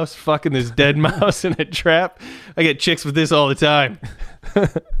mouse fucking this dead mouse in a trap. I get chicks with this all the time.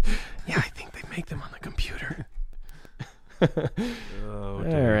 Yeah, I think they make them on the computer. Oh,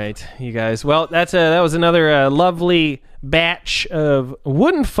 All right, you guys. Well, that was another lovely batch of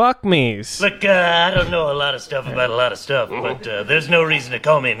wouldn't fuck me's. Look, I don't know a lot of stuff about a lot of stuff, but there's no reason to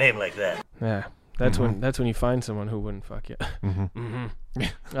call me a name like that. Yeah, that's when you find someone who wouldn't fuck you.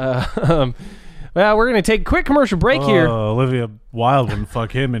 Well, we're gonna take a quick commercial break here. Olivia Wilde wouldn't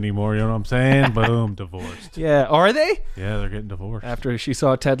fuck him anymore. You know what I'm saying? Boom, divorced. Yeah, are they? Yeah, they're getting divorced. After she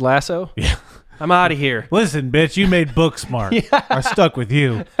saw Ted Lasso? Yeah. I'm out of here. Listen, bitch, you made Booksmart. I stuck with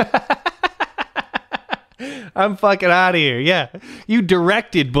you. I'm fucking out of here. Yeah, you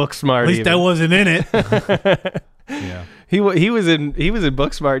directed Booksmart. At least I wasn't in it. Yeah, he was in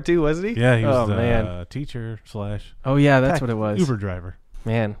Booksmart too, wasn't he? yeah, he was man. teacher / Oh yeah, that's what it was. Uber driver.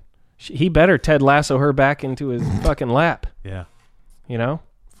 Man, he better Ted Lasso her back into his fucking lap. Yeah, You know,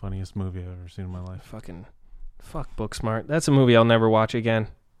 funniest movie I've ever seen in my life. Fuck Booksmart. That's a movie I'll never watch again.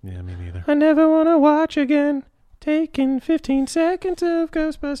 Yeah, me neither. I never want to watch again. Taking 15 seconds of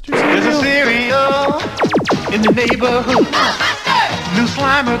Ghostbusters. There's a cereal in the neighborhood. New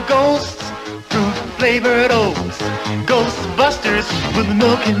Slimer ghosts, fruit flavored oats. Ghostbusters with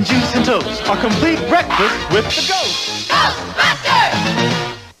milk and juice and toast. A complete breakfast with the ghosts. Ghostbusters!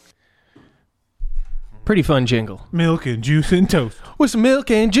 Pretty fun jingle. Milk and juice and toast. With some milk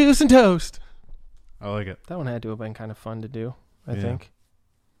and juice and toast. I like it. That one had to have been kind of fun to do, I Yeah. think.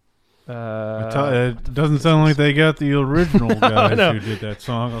 It doesn't sound like they got the original guys no. who did that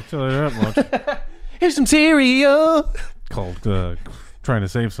song. I'll tell you that much. Here's some cereal. Called trying to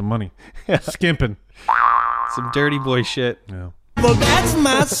save some money. Skimping. Some dirty boy shit. Yeah. Well, that's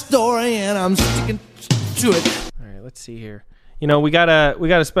my story, and I'm sticking to it. All right, let's see here. You know, we got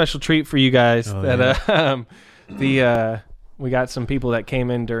a special treat for you guys. We got some people that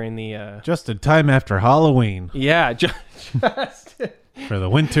came in during the Just in time after Halloween just for the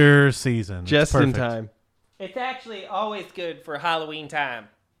winter season. just It's in perfect. time. It's actually always good for Halloween time.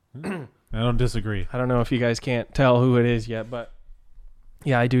 I don't disagree. I don't know if you guys can't tell who it is yet, but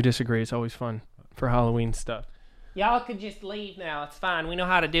yeah, I do disagree. It's always fun for Halloween stuff. Y'all could just leave now. It's fine. We know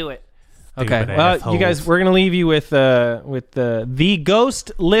how to do it. Okay. Stupid Well, assholes. you guys, we're gonna leave you with the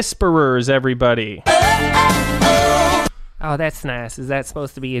Ghost Lisperers, everybody. Oh, that's nice. Is that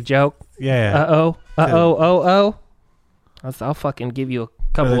supposed to be a joke? Yeah. Oh. I'll fucking give you a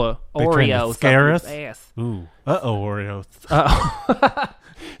couple of they trying to Oreos. scare up us? your ass. Ooh. Oreos.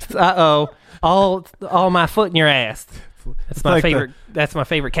 All my foot in your ass. That's my like favorite. That's my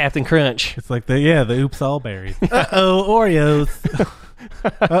favorite Captain Crunch. It's like the oops all berries. Oreos.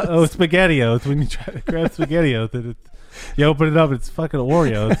 SpaghettiOs. When you try to grab SpaghettiOs and you open it up, it's fucking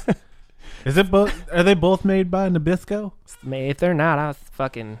Oreos. Is it both? Are they both made by Nabisco? Man, if they're not,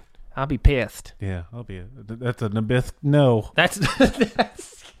 I'll be pissed. Yeah, that's a Nabisco. No. That's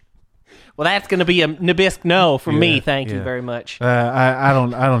well, that's gonna be a Nabisco no from me. Yeah, Thank you yeah. very much. I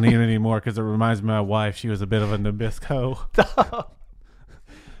don't need it anymore because it reminds me of my wife. She was a bit of a Nabisco.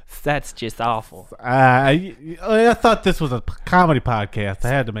 That's just awful. I thought this was a comedy podcast. I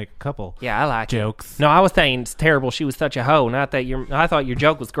had to make a couple. Yeah, I like jokes. No, I was saying it's terrible. She was such a hoe. Not that I thought your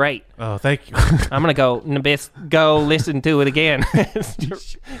joke was great. Oh, thank you. I'm gonna go Nabisco. Go listen to it again.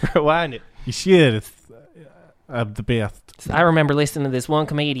 Rewind it. You should. It's the best. I remember listening to this one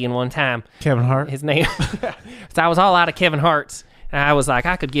comedian one time. Kevin Hart. His name. So I was all out of Kevin Hart's, and I was like,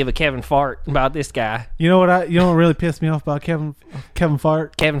 I could give a Kevin fart about this guy. You know what? You know what really pissed me off about Kevin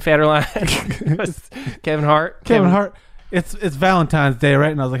Fart? Kevin Federline. Kevin Hart. Kevin Hart. It's Valentine's Day,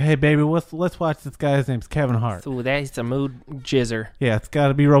 right? And I was like, hey, baby, let's watch this guy. His name's Kevin Hart. Ooh, that's a mood jizzer. Yeah, it's got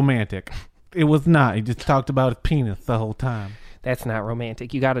to be romantic. It was not. He just talked about his penis the whole time. That's not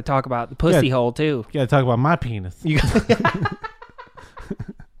romantic. You got to talk about the pussy hole too. You got to talk about my penis.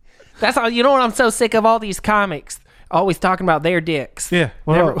 That's all. You know what? I'm so sick of all these comics always talking about their dicks. Yeah.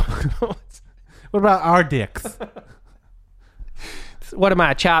 What about our dicks? What am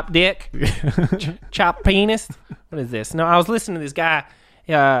I, chop dick? Chop penis? What is this? No, I was listening to this guy.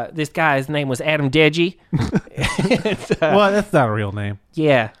 This guy's name was Adam Deji. Well, that's not a real name.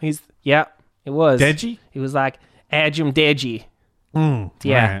 Yeah, it was. Deji? He was like Adam Deji.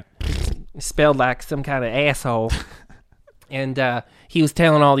 Yeah. Right. Spelled like some kind of asshole. And he was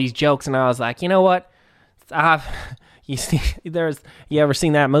telling all these jokes, and I was like, you know what? You ever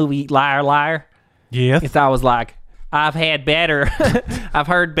seen that movie Liar Liar? Yes. I was like, I've had better. I've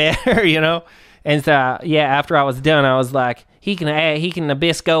heard better, you know? And so, after I was done, I was like, he can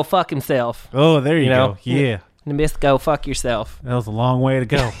Nabisco fuck himself. Oh, there you know? go. Yeah. Nabisco fuck yourself. That was a long way to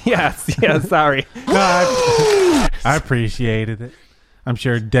go. Yes, sorry. God, I appreciated it. I'm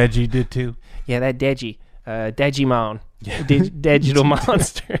sure Deji did too. Yeah, that Deji. Digimon. Digital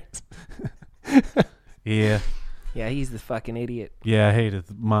monsters. Yeah. Yeah, he's the fucking idiot. Yeah, I hate his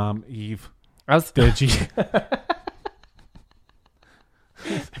mom, Eve. Deji.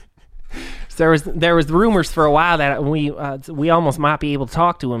 So there was rumors for a while that we almost might be able to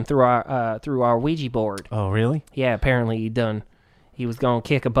talk to him through our Ouija board. Oh, really? Yeah, apparently he was going to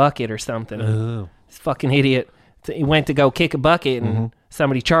kick a bucket or something. Oh. This fucking idiot. He went to go kick a bucket and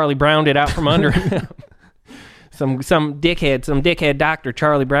somebody Charlie Browned it out from under him. some dickhead doctor,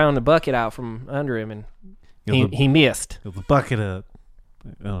 Charlie Brown, the bucket out from under him, and he missed. It was a bucket of,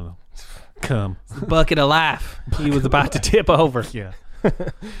 I don't know, cum. Bucket of life. He was about to tip over. Yeah.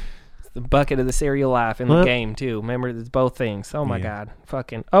 The bucket of the cereal life in the game too. Remember, it's both things. Oh my God,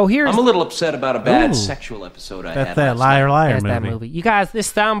 fucking. Oh, here's. I'm a little upset about a bad sexual episode I had. That's that Liar Liar That's movie. that movie. You guys,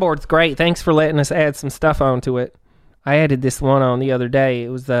 this soundboard's great. Thanks for letting us add some stuff onto it. I added this one on the other day. It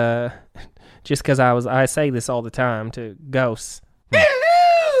was just because I say this all the time to ghosts.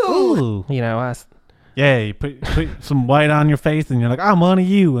 Ooh. You know, Yeah, you put some white on your face and you're like, I'm one of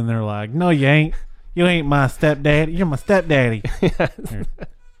you, and they're like, no, you ain't. You ain't my stepdaddy. You're my stepdaddy.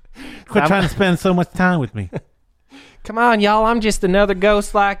 Quit trying to spend so much time with me. Come on, y'all. I'm just another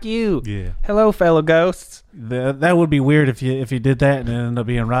ghost like you. Yeah. Hello, fellow ghosts. That would be weird if you did that and it ended up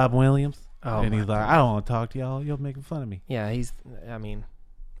being Rob Williams. Oh, and he's like, I don't want to talk to y'all. You're making fun of me. Yeah, I mean,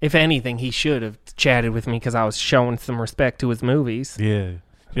 if anything, he should have chatted with me because I was showing some respect to his movies. Yeah.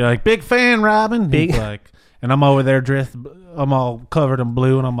 You're like, big fan, Robin. He's like, and I'm over there dressed, I'm all covered in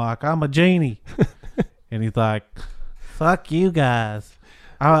blue, and I'm like, I'm a genie. And he's like, fuck you guys.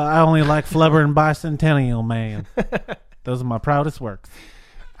 I only like Flubber and Bicentennial Man. Those are my proudest works.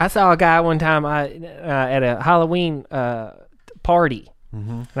 I saw a guy one time at a Halloween party,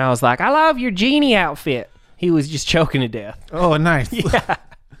 and I was like, I love your genie outfit. He was just choking to death. Oh, nice. Yeah.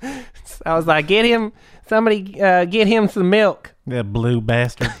 I was like, somebody get him some milk. That blue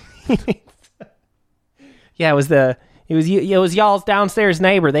bastard. Yeah, it was y'all's downstairs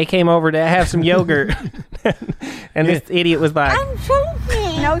neighbor. They came over to have some yogurt, and this idiot was like, I'm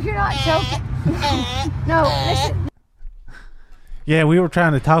choking. No, you're not choking. No, listen. Yeah, we were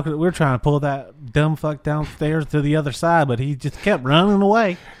trying to pull that dumb fuck downstairs to the other side, but he just kept running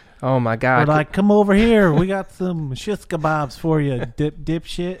away. Oh my God. We're like, come over here. We got some shish kebabs for you,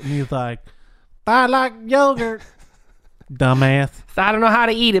 dipshit. And he's like, I like yogurt. Dumbass. So I don't know how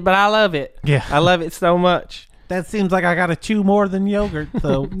to eat it, but I love it. Yeah. I love it so much. That seems like I got to chew more than yogurt,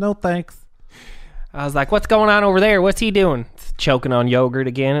 so no thanks. I was like, what's going on over there? What's he doing? Choking on yogurt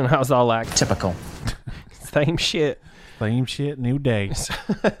again. And I was all like, Typical. Same shit. Same shit, new day.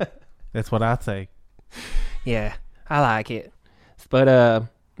 That's what I say. Yeah, I like it. But,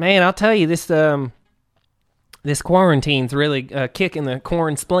 man, I'll tell you, this quarantine's really kicking the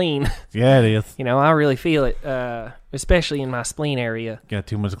corn spleen. Yeah, it is. You know, I really feel it, especially in my spleen area. Got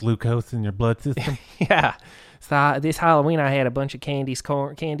too much glucose in your blood system? Yeah. So this Halloween, I had a bunch of candied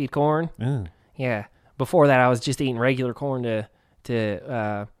corn. Mm. Yeah. Before that, I was just eating regular corn to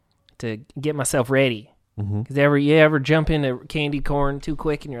get myself ready. Because you ever jump into candied corn too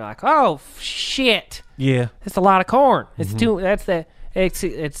quick, and you're like, oh shit. Yeah. That's a lot of corn. It's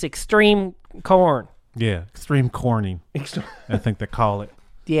it's extreme corn. Yeah, extreme corning. I think they call it.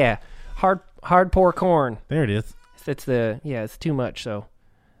 Yeah, hard pour corn. There it is. It's too much. So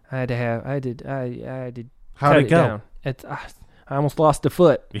I had to How'd cut it go? down. I almost lost a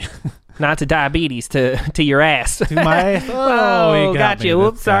foot. Not to diabetes, to your ass. To my ass. Oh, he got you. me,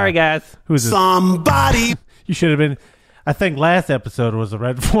 Whoops, sorry guys. Who's this? Somebody. You should have been. I think last episode was the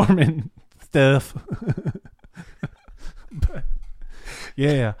Red Foreman stuff. But,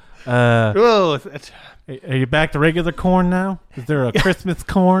 yeah. Whoa. Are you back to regular corn now? Is there a Christmas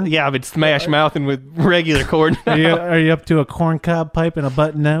corn? Yeah, I've been smash mouthing with regular corn. Are you up to a corn cob pipe and a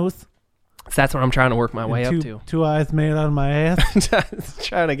button nose? So that's what I'm trying to work my way up to. Two eyes made out of my ass.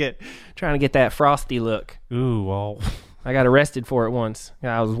 trying to get that frosty look. Ooh, well. I got arrested for it once.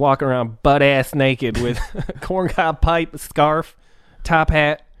 I was walking around butt ass naked with a corncob pipe, a scarf, top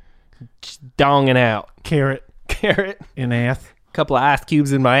hat, just donging out. Carrot in ass. A couple of ice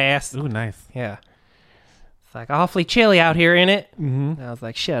cubes in my ass. Ooh, nice. Yeah. It's like awfully chilly out here, ain't it? Mm-hmm. And I was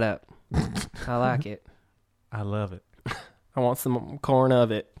like, shut up. I like it. I love it. I want some corn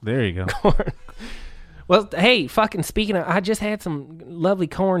of it. There you go. Corn. Well, hey, fucking speaking of, I just had some lovely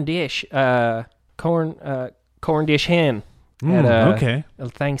corn dish. Corn dish hen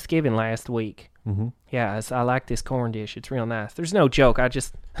at Thanksgiving last week. Mm-hmm. Yeah, I like this corn dish. It's real nice. There's no joke. I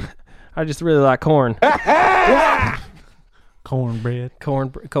just really like corn. Cornbread.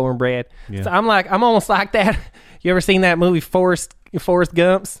 Cornbread. Yeah. So I'm almost like that. You ever seen that movie Forrest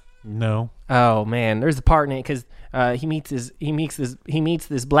Gump's? No. Oh man, there's a part in it because he meets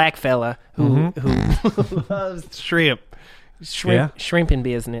this black fella who loves shrimp in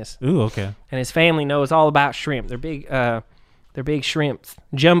business. Ooh, okay. And his family knows all about shrimp. They're big shrimps,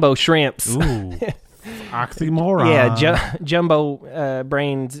 jumbo shrimps. Ooh, oxymoron. Yeah, jumbo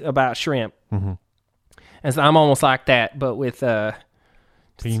brains about shrimp. Mm-hmm. And so I'm almost like that, but with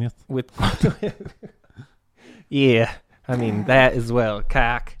penis. With yeah, I mean that as well,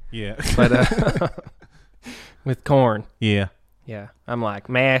 cock. Yeah, but with corn. Yeah. Yeah, I'm like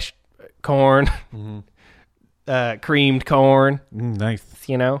mashed corn, creamed corn. Nice.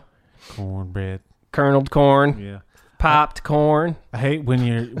 You know, Cornbread. kerneled corn. Yeah. Popped corn. I hate when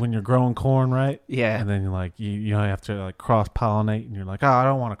you're growing corn, right? Yeah. And then you're like you have to like cross pollinate, and you're like, oh, I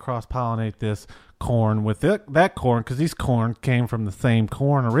don't want to cross pollinate this corn with that corn because these corn came from the same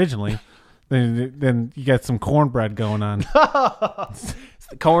corn originally. then you got some cornbread going on. It's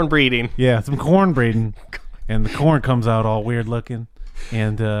the corn breeding. Yeah, some corn breeding, and the corn comes out all weird looking,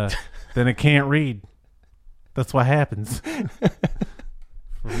 and then it can't read. That's what happens.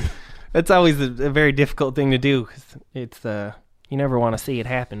 That's always a very difficult thing to do. 'Cause it's you never want to see it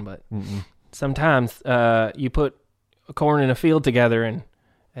happen, but sometimes you put corn in a field together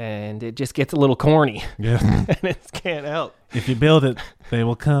and it just gets a little corny. Yeah, and it can't help. If you build it, they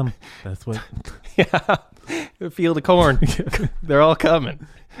will come. That's what. Yeah, a field of corn. They're all coming.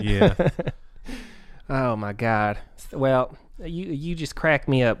 Yeah. Oh my God. Well, you just cracked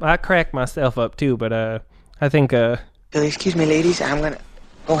me up. I cracked myself up too, but I think Excuse me, ladies. I'm gonna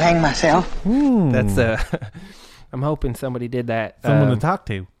go hang myself. That's I'm hoping somebody did that. Someone to talk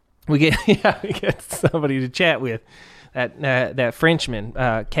to. We get somebody to chat with. That Frenchman,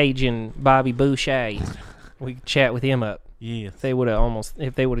 Cajun Bobby Boucher. We could chat with him up. Yes. If they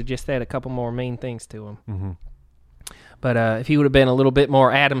would have just said a couple more mean things to him. Mm-hmm. But if he would have been a little bit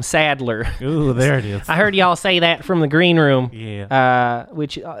more Adam Sadler. Ooh, there it is. I heard y'all say that from the green room. Yeah.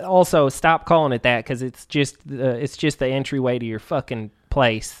 Which also stop calling it that because it's just the entryway to your fucking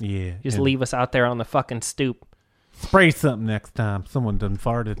place. Yeah. Just leave us out there on the fucking stoop. Spray something next time. Someone done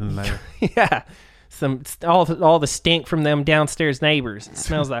farted in there. Yeah. All the stink from them downstairs neighbors. It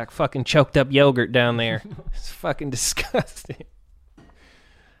smells like fucking choked up yogurt down there. It's fucking disgusting.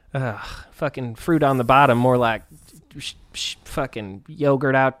 Fucking fruit on the bottom, more like fucking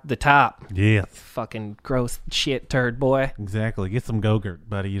yogurt out the top. Yeah. Fucking gross shit turd boy. Exactly. Get some Go-Gurt,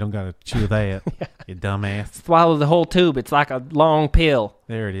 buddy. You don't gotta chew that. Yeah. You dumbass. Swallow the whole tube. It's like a long pill.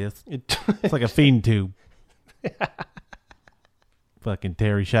 There it is. It's like a feeding tube. Fucking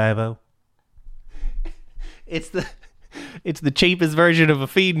Terry Schiavo. It's the cheapest version of a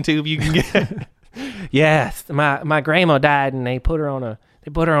feeding tube you can get. Yes, my grandma died and they put her on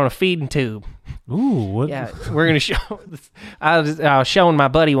a feeding tube. Ooh, what? Yeah, we're gonna show. I was showing my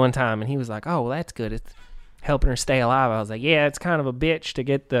buddy one time and he was like, "Oh, well, that's good. It's helping her stay alive." I was like, "Yeah, it's kind of a bitch to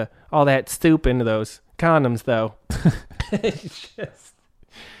get all that soup into those condoms, though."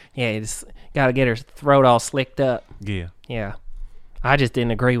 You just gotta get her throat all slicked up. Yeah. Yeah. I just didn't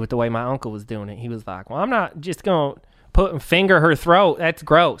agree with the way my uncle was doing it. He was like, "Well, I'm not just gonna finger her throat. That's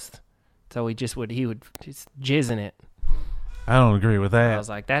gross." So he would just jizz in it. I don't agree with that. I was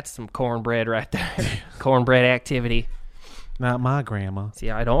like, "That's some cornbread right there. Cornbread activity." Not my grandma.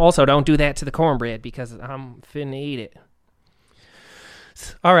 See, I don't do that to the cornbread because I'm finna eat it.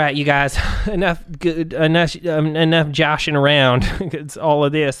 All right, you guys, enough joshing around. It's all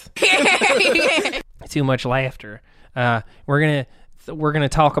of this. Too much laughter. We're gonna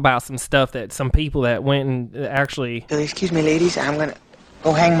talk about some stuff that some people that went and actually. Excuse me, ladies. I'm gonna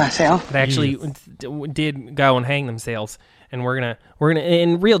go hang myself. That actually did go and hang themselves, and we're gonna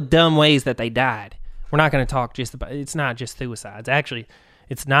in real dumb ways that they died. We're not gonna talk just about. It's not just suicides. Actually,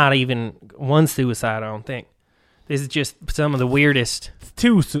 it's not even one suicide. I don't think. This is just some of the weirdest.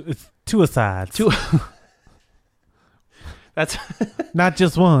 It's suicides. That's not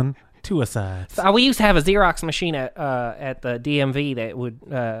just one. Suicides. So we used to have a Xerox machine at the DMV that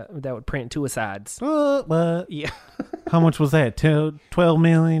would print suicides. Yeah. How much was that? $12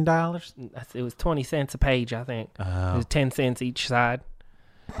 million? It was 20 cents a page, I think. Oh. It was 10 cents each side.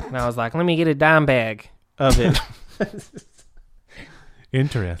 And I was like, let me get a dime bag of it.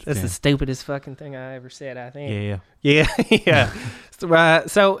 Interesting. That's the stupidest fucking thing I ever said, I think. Yeah. Yeah.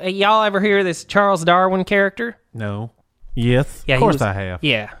 So y'all ever hear this Charles Darwin character? No. Yes. Yeah, of course I have.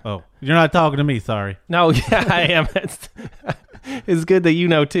 Yeah. Oh, you're not talking to me. Sorry. No, yeah, I am. It's good that you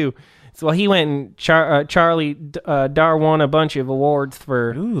know too. So he went and Charlie Darwin won a bunch of awards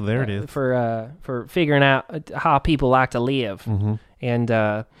for. Ooh, there it is. For figuring out how people like to live. Mm-hmm. And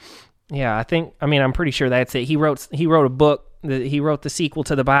yeah, I'm pretty sure that's it. He wrote a book. He wrote the sequel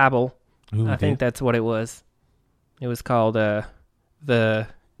to the Bible. Ooh, I think that's what it was. It was called the.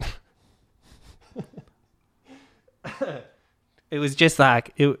 It was just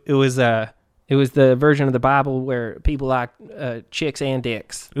like it was the version of the Bible where people like chicks and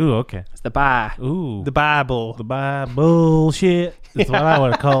dicks. Ooh, okay. It's the Bible. Ooh, the Bible. The Bible shit. That's what I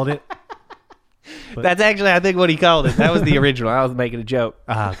would have called it. But that's actually, I think, what he called it. That was the original. I was making a joke.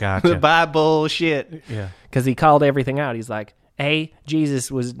 Ah, gotcha. The Bible shit. Yeah. Because he called everything out. He's like,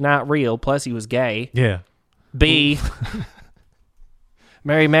 Jesus was not real. Plus, he was gay. Yeah. B,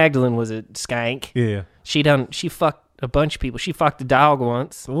 Mary Magdalene was a skank. Yeah. She fucked a bunch of people. She fucked a dog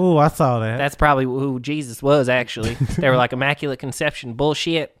once. Oh, I saw that. That's probably who Jesus was, actually. They were like immaculate conception.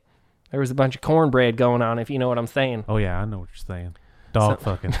 Bullshit. There was a bunch of cornbread going on, if you know what I'm saying. Oh, yeah, I know what you're saying. Dog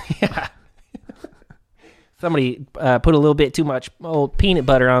fucking. Yeah. Somebody put a little bit too much old peanut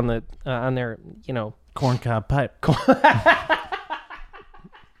butter on the on their, corncob pipe.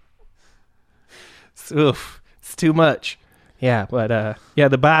 Oof, it's too much. Yeah, but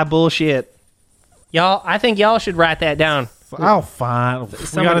the Bible bullshit. Y'all, I think y'all should write that down. Oh, fine.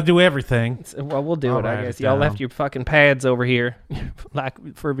 We got to do everything. Well, we'll do I'll it, I write guess. it Y'all down. left your fucking pads over here,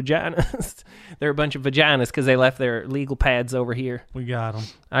 like for vaginas. They're a bunch of vaginas because they left their legal pads over here. We got them.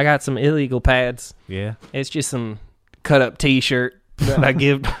 I got some illegal pads. Yeah. It's just some cut-up T-shirt that I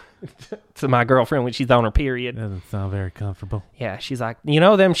give to my girlfriend when she's on her period. Doesn't sound very comfortable. Yeah, she's like,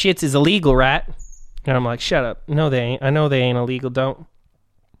 them shits is illegal, right? And I'm like, shut up. No, they ain't. I know they ain't illegal. Don't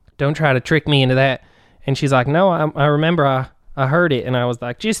try to trick me into that. And she's like, no, I remember I heard it. And I was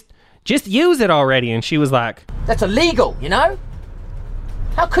like, just use it already. And she was like, that's illegal, you know?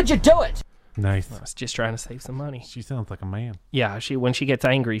 How could you do it? Nice. I was just trying to save some money. She sounds like a man. Yeah, when she gets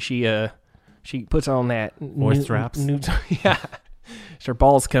angry, she puts on that voice straps. Yeah, her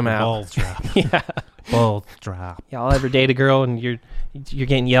balls come out. Balls drop. Yeah, balls drop. Y'all ever date a girl and you're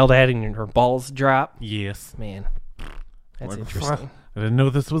getting yelled at and her balls drop? Yes, man. That's interesting. I didn't know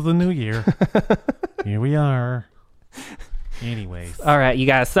this was the new year. Here we are. Anyways, all right, you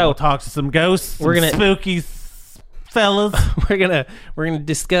guys. So we'll talk to some ghosts. We're gonna spooky fellas. we're gonna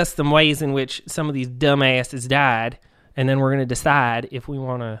discuss some ways in which some of these dumbasses died, and then we're gonna decide if we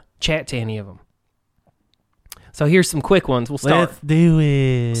want to chat to any of them. So here's some quick ones. We'll start. Let's do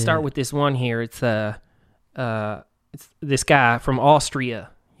it. Start with this one here. It's this guy from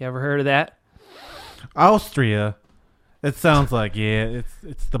Austria. You ever heard of that? Austria. It sounds like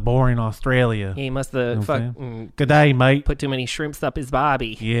it's the boring Australia. He must have good day, mate. Put too many shrimps up his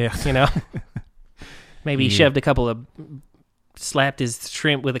bobby. Yeah, Maybe he shoved slapped his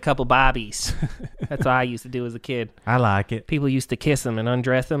shrimp with a couple bobbies. That's what I used to do as a kid. I like it. People used to kiss him and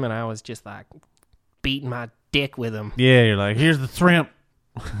undress him, and I was just like beating my dick with him. Yeah, you're like, here's the shrimp,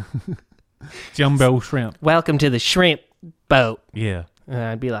 jumbo shrimp. Welcome to the shrimp boat. Yeah, and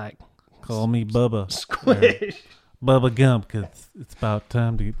I'd be like, call me Bubba. Squish. Bubba Gump, because it's about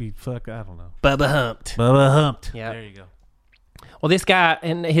time to be I don't know. Bubba Humped. Bubba Humped. Yeah. There you go. Well, this guy,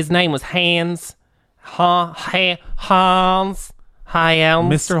 and his name was Hans. Hans.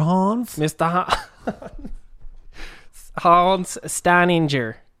 Mr. Hans? Mr. Hans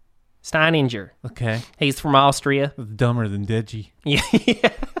Steininger. Okay. He's from Austria. That's dumber than Deji. Yeah.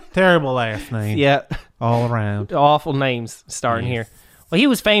 Terrible last name. Yeah. All around. Awful names starting here. Well, he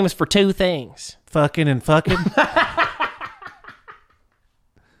was famous for two things. Fucking and fucking.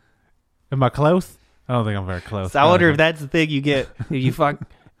 Am I close? I don't think I'm very close. So I wonder if that's the thing you get. You fuck.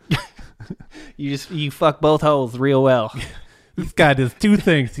 You fuck both holes real well. This guy does two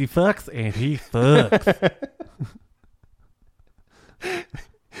things. He fucks and he fucks.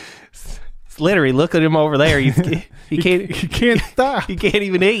 It's literally, look at him over there. He can't stop. He can't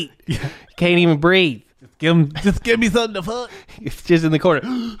even eat. He can't even breathe. Just give me something to fuck. It's just in the corner.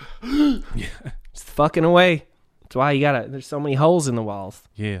 Yeah. Just fucking away. That's why there's so many holes in the walls.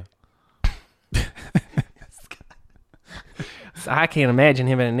 Yeah. So I can't imagine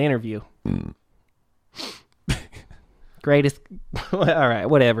him in an interview. Greatest. All right,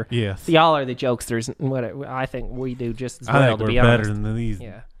 whatever. Yes. So y'all are the jokesters. Whatever. I think we do just as well, I think to we're be honest. better than these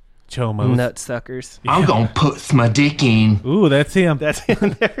chomos. Nutsuckers. Yeah. I'm gonna put my dick in. Ooh, that's him. That's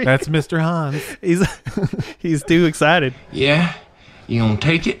him. That's Mr. Hans. He's too excited. Yeah? You gonna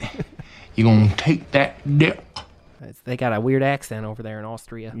take it? You gonna take that dick? They got a weird accent over there in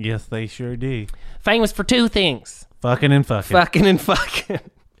Austria. Yes, they sure do. Famous for two things. Fucking and fucking. Fucking and fucking.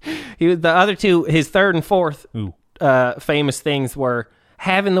 The other two, his third and fourth famous things were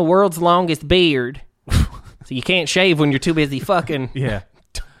having the world's longest beard. So you can't shave when you're too busy fucking. Yeah.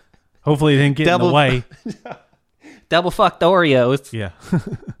 Hopefully it didn't get in the way. Double fucked Oreos. Yeah.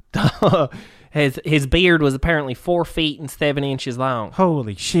 His beard was apparently 4 feet and 7 inches long.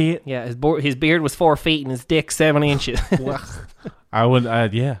 Holy shit. Yeah, his beard was 4 feet and his dick 7 inches. I would,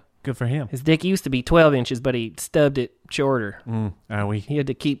 yeah, good for him. His dick used to be 12 inches, but he stubbed it shorter. He had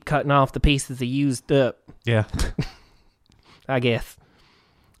to keep cutting off the pieces he used up. Yeah. I guess.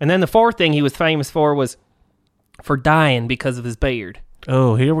 And then the fourth thing he was famous for was for dying because of his beard.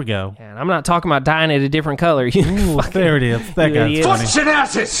 Oh, here we go. And I'm not talking about dying at a different color. Ooh, there it is. That guy's funny. Foots and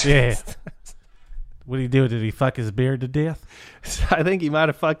asses! Yeah. What did he do? Did he fuck his beard to death? I think he might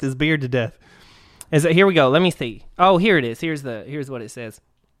have fucked his beard to death. Here we go. Let me see. Oh, here it is. Here's what it says.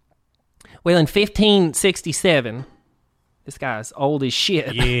 Well, in 1567, this guy's old as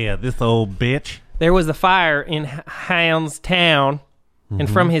shit. Yeah, this old bitch. There was a fire in Hound's town, and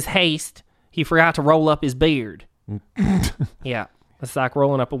from his haste, he forgot to roll up his beard. Yeah, it's like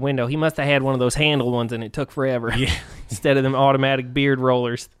rolling up a window. He must have had one of those handle ones, and it took forever. Yeah. Instead of them automatic beard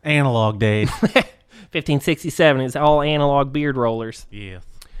rollers. Analog days. 1567, it's all analog beard rollers. Yes.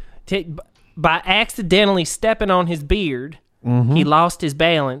 By accidentally stepping on his beard, he lost his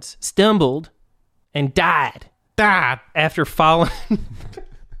balance, stumbled, and died. After falling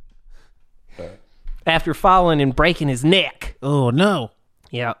and breaking his neck. Oh, no.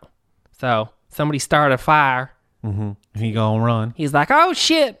 Yeah. So somebody started a fire. He gonna run. He's like, oh,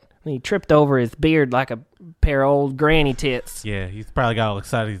 shit. And he tripped over his beard like a pair of old granny tits. Yeah, he's probably got all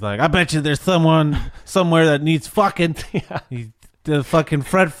excited. He's like, I bet you there's someone somewhere that needs fucking. Yeah. The fucking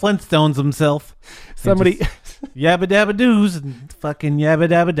Fred Flintstones himself. Somebody. Yabba dabba doos and fucking yabba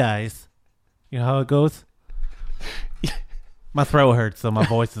dabba dies. You know how it goes? My throat hurts, so my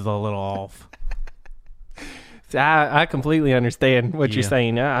voice is a little off. See, I completely understand what you're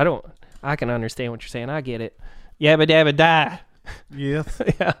saying. I can understand what you're saying. I get it. Yabba dabba die. Yes.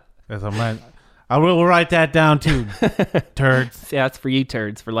 Yeah. Yes, I will write that down too. Turds. Yeah, that's for you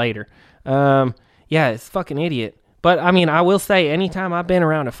turds for later. Yeah, it's fucking idiot. But I mean, I will say, anytime I've been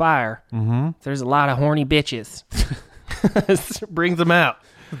around a fire, there's a lot of horny bitches. Brings them out.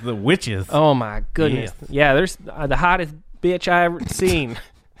 The witches. Oh my goodness. Yeah, there's the hottest bitch I ever seen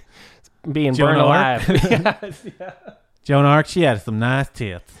being Joan burned Arc? alive. Yes, yeah. Joan Arc, she had some nice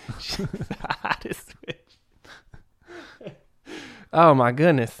tits. She's the hottest bitch. Oh my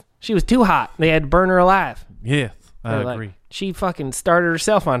goodness. She was too hot. They had to burn her alive. Yes, I They're agree. Like, she fucking started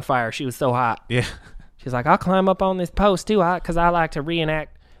herself on fire. She was so hot. Yeah. She's like, I'll climb up on this post too, because I like to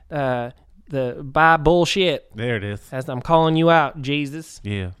reenact the bullshit. There it is. As I'm calling you out, Jesus.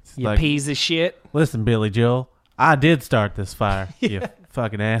 Yeah. You piece of shit. Listen, Billy Joel, I did start this fire, you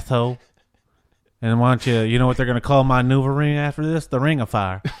fucking asshole. And why don't you know what they're going to call my new ring after this? The Ring of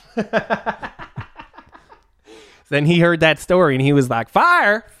Fire. Then he heard that story and he was like,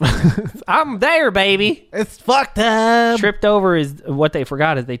 fire? I'm there, baby. It's fucked up. Tripped over what they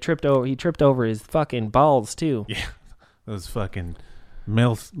forgot is he tripped over his fucking balls too. Yeah. Those fucking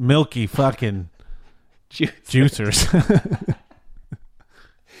milky fucking juicers.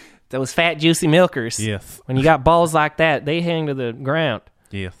 Those fat, juicy milkers. Yes. When you got balls like that, they hang to the ground.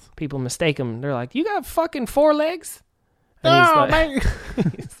 Yes. People mistake them. They're like, you got fucking 4 legs? And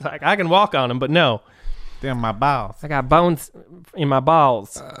he's like, I can walk on them, but no. Damn my balls. I got bones in my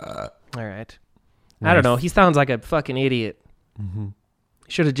balls. All right. I don't know. He sounds like a fucking idiot.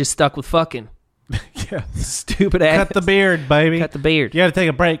 Should have just stuck with fucking. Yeah. Stupid ass. Cut the beard, baby. Cut the beard. You got to take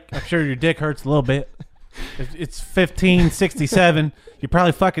a break. I'm sure your dick hurts a little bit. It's 1567. You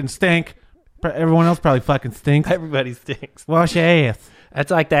probably fucking stink. Everyone else probably fucking stinks. Everybody stinks. Wash your ass.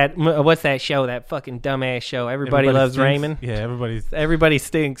 That's like that. What's that show? That fucking dumbass show. Everybody loves stinks. Raymond. Yeah, everybody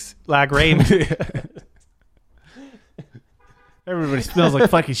stinks like Raymond. Everybody smells like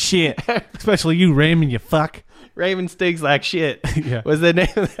fucking shit. Especially you, Raymond, you fuck. Raymond stinks like shit. Yeah. Was the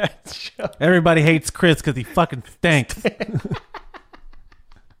name of that show? Everybody hates Chris because he fucking stinks.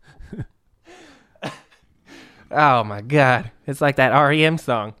 Oh my God. It's like that REM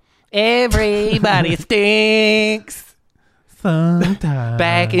song. Everybody stinks. Sometimes.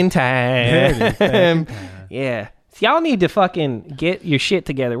 Back in time. There it is, back in time. Yeah. So y'all need to fucking get your shit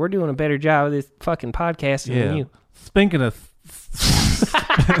together. We're doing a better job of this fucking podcasting than you. Speaking of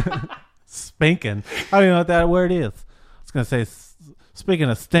spanking, I don't even know what that word is. I was gonna say, speaking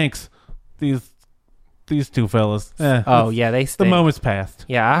of stinks, these two fellas. Yeah, they stink. The moment's passed.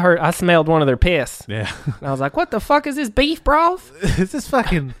 Yeah, I smelled one of their piss. Yeah, and I was like, "What the fuck is this beef broth? Is this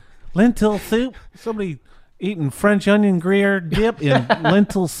fucking lentil soup? Somebody eating French onion Gruyere dip in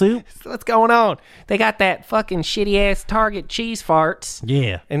lentil soup? What's going on? They got that fucking shitty ass Target cheese farts.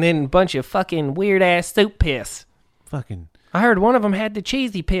 Yeah, and then a bunch of fucking weird ass soup piss. Fucking. I heard one of them had the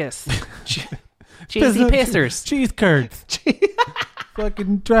cheesy piss. Cheesy pissers. Cheese curds.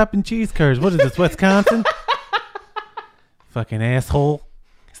 Fucking dropping cheese curds. What is this, Wisconsin? Fucking asshole.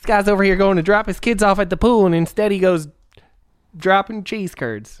 This guy's over here going to drop his kids off at the pool, and instead he goes dropping cheese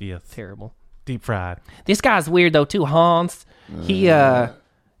curds. Yes. Terrible. Deep fried. This guy's weird, though, too. Hans. He, I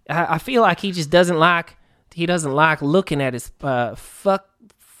feel like he just doesn't like looking at his fuckers.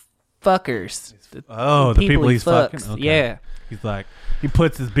 The people he's fucking? Okay. Yeah. He's like, he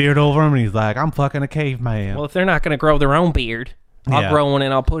puts his beard over him and he's like, I'm fucking a caveman. Well, if they're not going to grow their own beard, I'll grow one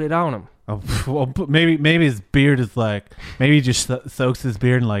and I'll put it on them. Oh, well, maybe his beard is like, maybe he just soaks his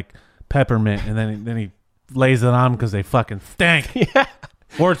beard in like peppermint, and then he lays it on because they fucking stink. Yeah.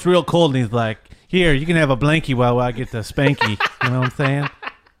 Or it's real cold, and he's like, "Here, you can have a blankie while I get the spanky." You know what I'm saying?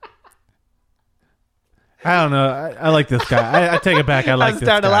 I don't know. I like this guy. I take it back. I like this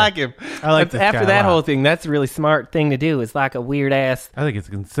guy. I'm starting to like him. I like this guy After a that lot. whole thing, that's a really smart thing to do. It's like a weird ass I think it's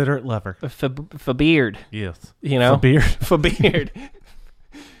a considerate lover. for beard. Yes. You know? For beard. For beard.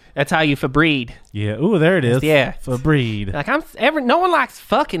 That's how you for breed. Yeah. Ooh, there it is. Yeah. For breed. Like no one likes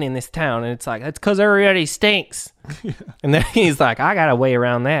fucking in this town, and it's like that's because everybody stinks. And then he's like, I got a way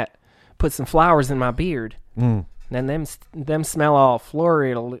around that. Put some flowers in my beard. Mm. And then them smell all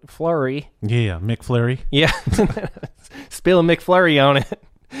flurry. Yeah, McFlurry. Yeah. Spill a McFlurry on it.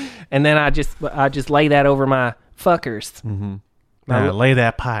 And then I just lay that over my fuckers. Mm-hmm. Lay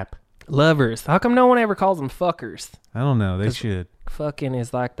that pipe. Lovers. How come no one ever calls them fuckers? I don't know. They should. Fucking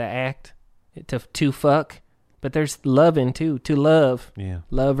is like the act to fuck. But there's loving too. To love. Yeah.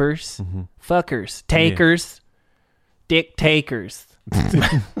 Lovers. Mm-hmm. Fuckers. Takers. Yeah. Dick takers.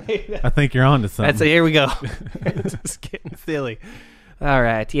 I think you're on to something. Here we go. It's getting silly. All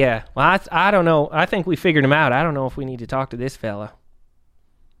right, yeah. Well, I don't know. I think we figured him out. I don't know if we need to talk to this fella.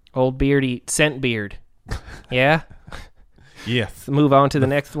 Old beardy scent beard. Yeah? Yes. Let's move on to the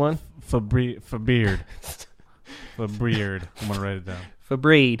next one. For beard. For beard. I'm going to write it down. For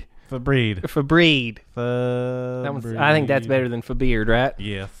breed. For breed. For breed. I think that's better than for beard, right?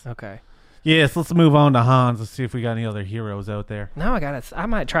 Yes. Okay. Yes, let's move on to Hans. Let's see if we got any other heroes out there. No, I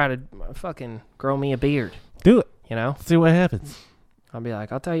might try to fucking grow me a beard. Do it. You know? See what happens. I'll be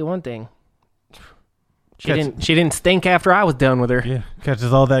like, I'll tell you one thing. She didn't stink after I was done with her. Yeah,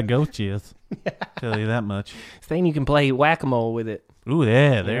 catches all that goat jizz. Tell you that much. Then you can play whack-a-mole with it. Ooh,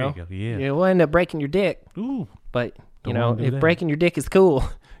 yeah, there you go. Yeah. It will end up breaking your dick. Ooh. But, if breaking your dick is cool,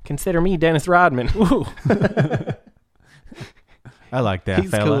 consider me Dennis Rodman. Ooh. I like that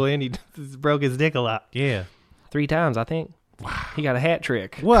He's fella. cool, and he broke his dick a lot. Yeah. 3 times, I think. Wow. He got a hat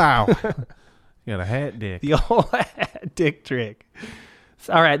trick. Wow. You got a hat dick. The old hat dick trick.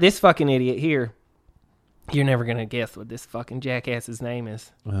 So, all right, this fucking idiot here. You're never going to guess what this fucking jackass's name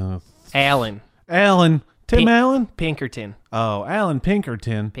is. Alan. Alan. Tim Allen? Pinkerton. Oh, Alan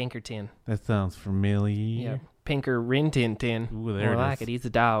Pinkerton. Pinkerton. That sounds familiar. Yeah. Pinker Rintintin. Ooh, there I it like is. it. He's a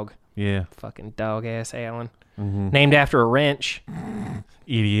dog. Yeah. Fucking dog-ass Alan. Mm-hmm. Named after a wrench.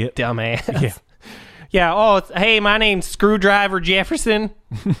 Idiot. Dumbass. Yeah. Yeah. Hey, my name's Screwdriver Jefferson.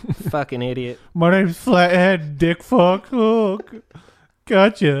 Fucking idiot. My name's Flathead Dick Fuck Hook.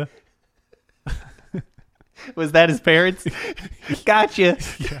 Gotcha. Was that his parents? Gotcha.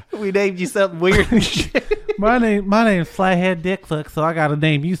 Yeah. We named you something weird and shit. My name's Flathead Dick Fuck, so I gotta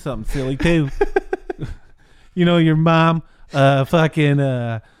name you something silly too. You know your mom, fucking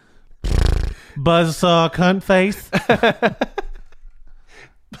Buzzsaw Cunt Face.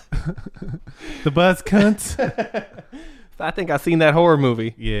 The Buzz Cunts. I think I've seen that horror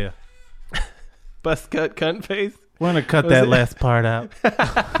movie. Yeah. Buzz Cut Cunt Face. We're gonna cut that last part out.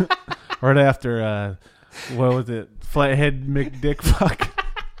 Right after what was it? Flathead McDick Fuck.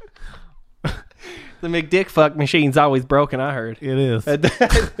 The McDick Fuck machine's always broken, I heard. It is. We're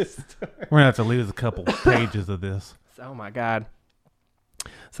gonna have to lose a couple pages of this. Oh my God.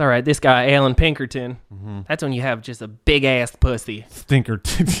 It's all right. This guy, Alan Pinkerton, that's when you have just a big ass pussy.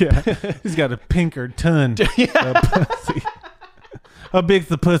 Stinkerton. Yeah. He's got a Pinkerton. Yeah. A pussy. How big's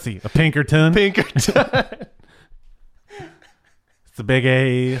the pussy? A Pinkerton? Pinkerton. It's a big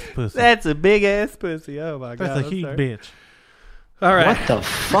ass pussy. That's a big ass pussy. Oh my God. That's a huge bitch. All right. What the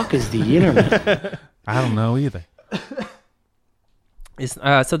fuck is the internet? I don't know either.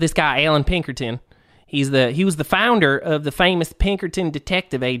 So this guy, Alan Pinkerton, he was the founder of the famous Pinkerton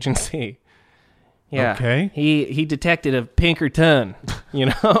Detective Agency. Yeah. Okay. He detected a Pinkerton, you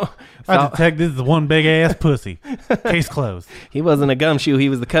know. I detect this is one big ass pussy. Case closed. He wasn't a gumshoe, he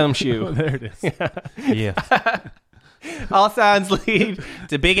was the cumshoe. There it is. Yeah. All signs lead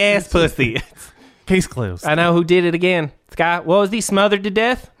to big ass pussy. Case closed. I know who did it again. Scott, what was he smothered to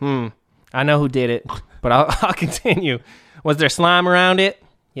death? I know who did it, but I'll continue. Was there slime around it?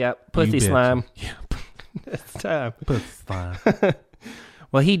 Yep, pussy slime. Yeah. It's time. Pussy slime.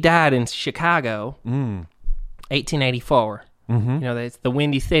 Well, he died in Chicago, 1884. Mm-hmm. You know, it's the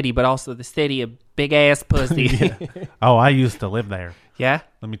Windy City, but also the city of big ass pussy. Yeah. Oh, I used to live there. Yeah?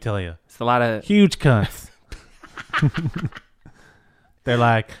 Let me tell you. It's a lot of huge cunts. They're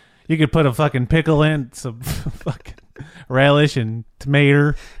like, you could put a fucking pickle in, some fucking relish and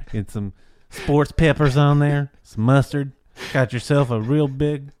tomato and some sports peppers on there, some mustard. Got yourself a real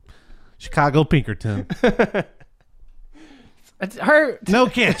big Chicago Pinkerton. It's her. No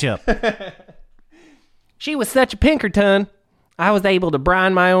ketchup. She was such a Pinkerton I was able to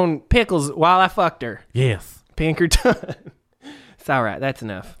brine my own pickles while I fucked her. Yes. Pinkerton. It's all right. That's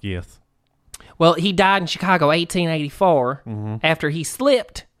enough. Yes. Well, he died in Chicago 1884 after he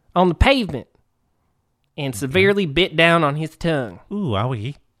slipped on the pavement and severely bit down on his tongue. Ooh,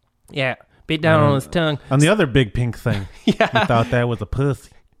 owie. Yeah, bit down on his tongue. On the other big pink thing. Yeah. I thought that was a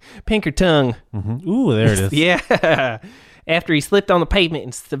pussy. Pinker tongue. Ooh, there it is. Yeah. After he slipped on the pavement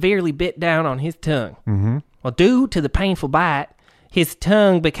and severely bit down on his tongue. Well, due to the painful bite, his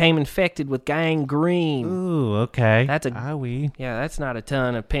tongue became infected with gangrene. Ooh, okay. That's a owie. Yeah, that's not a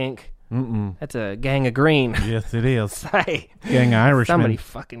ton of pink. That's a gang of green. Yes, it is. Say, gang of Irishmen. Somebody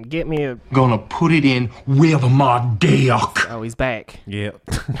fucking get me a... Gonna put it in with my dick. Oh, he's back. Yep.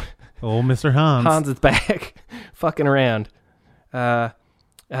 Old Mr. Hans. Hans is back. Fucking around.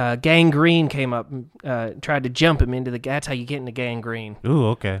 Gangrene came up and tried to jump him into the... That's how you get into gangrene. Ooh,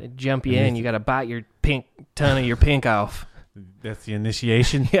 okay. They jump you in. You got to bite your pink ton of your pink off. That's the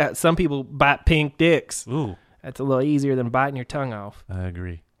initiation? Yeah, some people bite pink dicks. Ooh. That's a little easier than biting your tongue off. I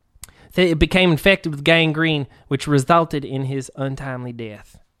agree. So it became infected with gangrene, which resulted in his untimely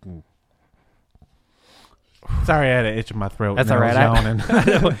death. Sorry, I had an itch in my throat. That's all right.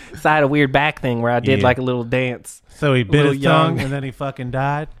 I had a weird back thing where I did like a little dance. So he bit his tongue and then he fucking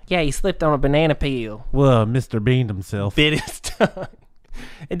died? Yeah, he slipped on a banana peel. Well, Mr. Beaned himself. Bit his tongue.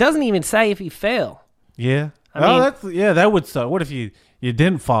 It doesn't even say if he fell. Yeah. I mean, that would suck. What if you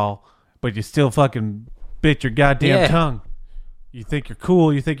didn't fall, but you still fucking bit your goddamn tongue? You think you're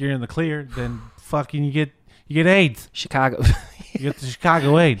cool, you think you're in the clear, then fucking you get AIDS. Chicago. You get the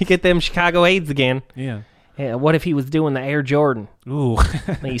Chicago AIDS. You get them Chicago AIDS again. Yeah. Yeah. What if he was doing the Air Jordan? Ooh.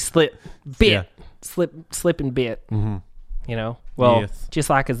 And he slip and bit. Mm-hmm. You know? Well, just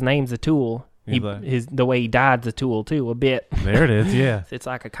like his name's a tool. The way he died's a tool too, a bit. There it is, yeah. It's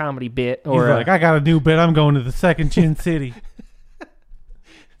like a comedy bit. Or he's like, I got a new bit. I'm going to the second chin city.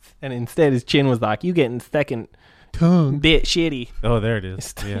 And instead his chin was like, you getting second tongue bit shitty. Oh, there it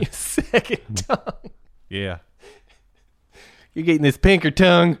is. Your second tongue. Yeah. You're getting this pinker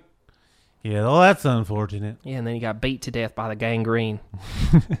tongue. Yeah, well, that's unfortunate. Yeah, and then he got beat to death by the gangrene.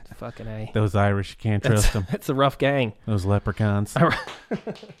 Fucking A. Those Irish, you can't trust them. That's a rough gang. Those leprechauns.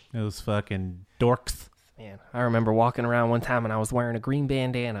 Those fucking dorks. Man, I remember walking around one time and I was wearing a green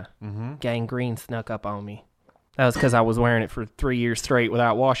bandana. Mm-hmm. Gangrene snuck up on me. That was because I was wearing it for 3 years straight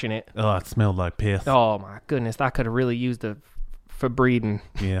without washing it. Oh, it smelled like piss. Oh, my goodness. I could have really used it for breeding.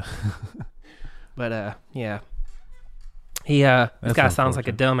 Yeah. But, yeah. This guy sounds like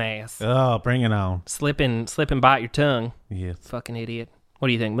a dumbass. Oh, bring it on. Slip and bite your tongue. Yes. Fucking idiot. What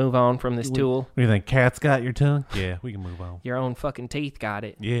do you think? Move on from this tool? What do you think? Cats got your tongue? Yeah, we can move on. Your own fucking teeth got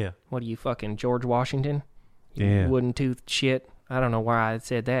it. Yeah. What are you, fucking George Washington? Yeah. Wooden tooth shit. I don't know why I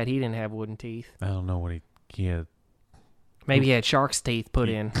said that. He didn't have wooden teeth. I don't know what he had. Maybe he had shark's teeth put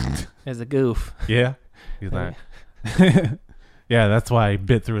in as a goof. Yeah. He's like... Yeah, that's why he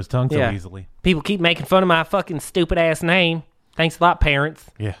bit through his tongue so easily. People keep making fun of my fucking stupid ass name. Thanks a lot, parents.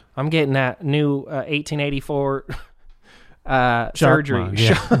 Yeah. I'm getting that new 1884 surgery. Model,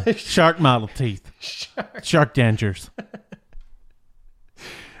 yeah. Shark model teeth. Shark dentures.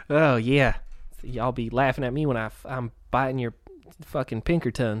 Oh, yeah. So y'all be laughing at me when I'm biting your fucking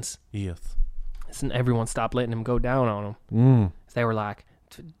Pinkertons. Yes. And everyone stopped letting them go down on them. Mm. They were like,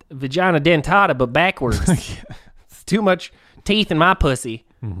 vagina dentata, but backwards. Yeah. It's too much teeth in my pussy.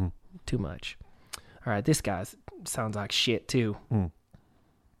 Mm-hmm. Too much. All right, this guy sounds like shit, too. Mm.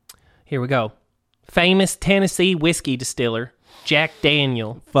 Here we go. Famous Tennessee whiskey distiller, Jack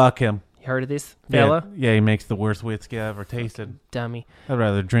Daniel. Fuck him. You heard of this fella? Yeah, he makes the worst whiskey I ever tasted. Dummy. I'd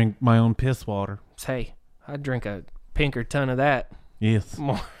rather drink my own piss water. Hey, I'd drink a pinker ton of that. Yes.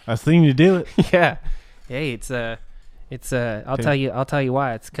 More. I've seen you do it. Yeah. Hey, I'll tell you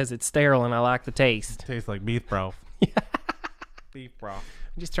why. It's because it's sterile and I like the taste. It tastes like beef broth. Beef broth.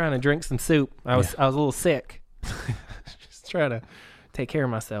 I'm just trying to drink some soup. I was a little sick. Just trying to take care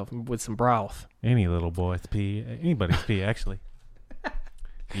of myself with some broth. Any little boy's pee. Anybody's pee, actually.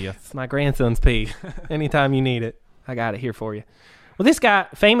 Yes. It's my grandson's pee. Anytime you need it, I got it here for you. Well, this guy,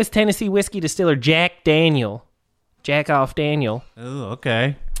 famous Tennessee whiskey distiller Jack Daniel. Jack off Daniel. Oh,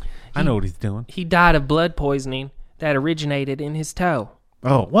 okay. I know what he's doing. He died of blood poisoning that originated in his toe.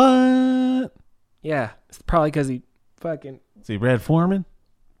 Oh, what? Yeah. It's probably because he fucking... Is he Red Foreman?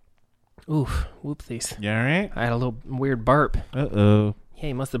 Oof. Whoopsies. You all right? I had a little weird burp. Uh-oh. Yeah,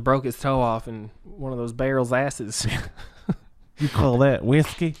 he must have broke his toe off in one of those barrel's asses. You call that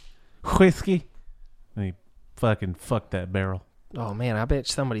whiskey? Whiskey? And he fucking fucked that barrel. Oh, man, I bet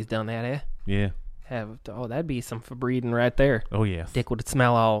somebody's done that, eh? Yeah. That'd be some for breeding right there. Oh, yes. Dick would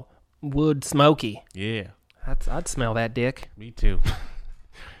smell all wood smoky. Yeah. I'd smell that dick. Me too.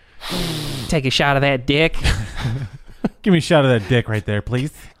 Take a shot of that dick. Give me a shot of that dick right there,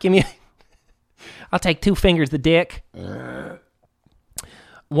 please. I'll take 2 fingers of the dick.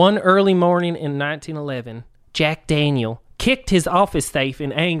 One early morning in 1911, Jack Daniel kicked his office safe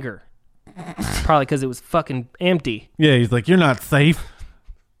in anger. Probably because it was fucking empty. Yeah, he's like, you're not safe.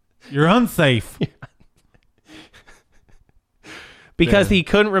 You're unsafe. Because he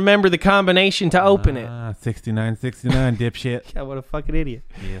couldn't remember the combination to open it. 6969, dipshit. God, what a fucking idiot.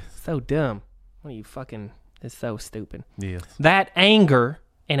 Yes. So dumb. What are you fucking... It's so stupid. Yes. That anger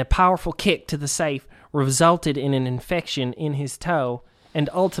and a powerful kick to the safe resulted in an infection in his toe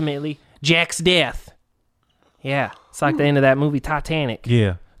and ultimately Jack's death. Yeah, it's like the end of that movie Titanic.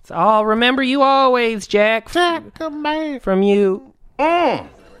 Yeah. It's all remember you always, Jack. Jack, come back. From you. Getting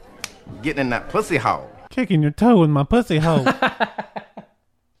in that pussy hole. Kicking your toe in my pussy hole.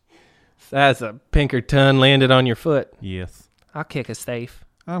 That's a Pinkerton landed on your foot. Yes. I'll kick a safe.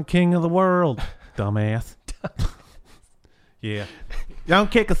 I'm king of the world, dumbass. Yeah. Don't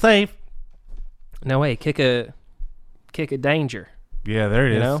kick a safe. No way, kick a danger. Yeah, there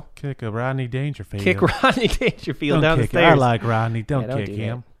it is. Know? Kick a Rodney Dangerfield. Kick Rodney Dangerfield Don't down the kick it. stairs. I like Rodney. Don't don't kick do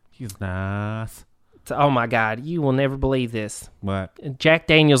him. He's nice. Oh my God, you will never believe this. What? Jack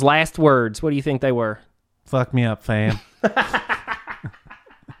Daniel's last words, what do you think they were? Fuck me up, fam.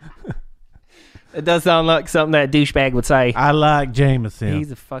 It does sound like something that douchebag would say. I like Jameson.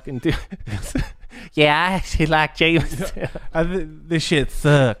 He's a fucking dude. Yeah, I actually like Jameson. This shit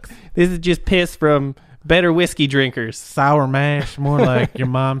sucks. This is just piss from better whiskey drinkers. Sour mash, more like your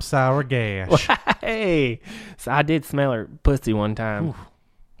mom's sour gash. Hey, so I did smell her pussy one time. Oof.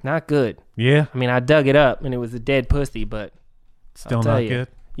 Not good. Yeah? I mean, I dug it up and it was a dead pussy, but still not good?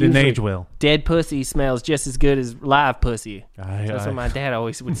 Didn't age well. Dead pussy smells just as good as live pussy. That's what my dad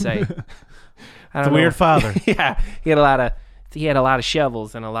always would say. It's a weird father. Yeah, he had a lot of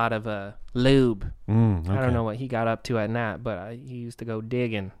shovels and a lot of lube. Okay. I don't know what he got up to at night, but he used to go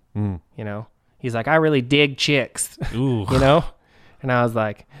digging. You know, he's like, I really dig chicks. Ooh. You know, and I was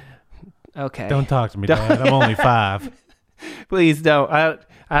like, okay, don't talk to me, Dad. I'm only 5. Please don't.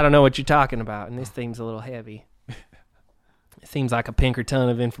 I don't know what you're talking about, and this seems a little heavy. It seems like a Pinkerton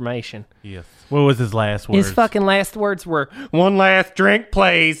of information. Yes. What was his last words? His fucking last words were, "One last drink,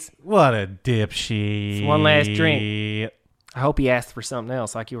 please." What a dipshit. It's one last drink. I hope he asked for something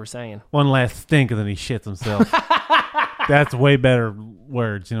else, like you were saying. One last stink, and then he shits himself. That's way better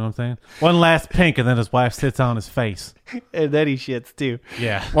words, you know what I'm saying? One last pink, and then his wife sits on his face. And then he shits, too.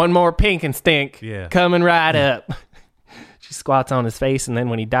 Yeah. One more pink and stink. Yeah. Coming right up. She squats on his face, and then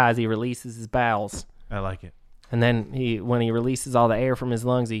when he dies, he releases his bowels. I like it. And then when he releases all the air from his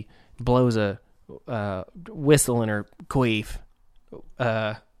lungs, he blows a whistle in her queef,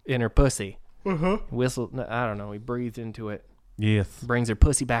 in her pussy. Whistle, I don't know. He breathes into it. Yes. Brings her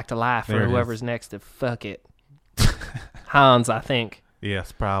pussy back to life There for whoever's next to fuck it. Hans, I think.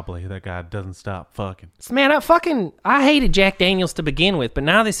 Yes, probably. That guy doesn't stop fucking. Man, I hated Jack Daniels to begin with, but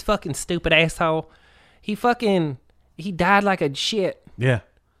now this fucking stupid asshole, he died like a shit. Yeah.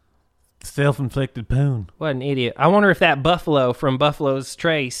 Self-inflicted poon. What an idiot. I wonder if that buffalo from Buffalo's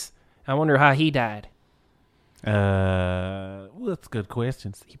Trace, I wonder how he died. Well, that's a good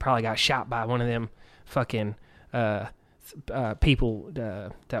question. He probably got shot by one of them fucking people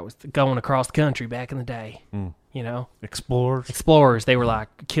that was going across the country back in the day. You know? Explorers. They were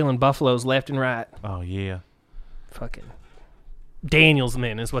like killing buffaloes left and right. Oh, yeah. Fucking Daniels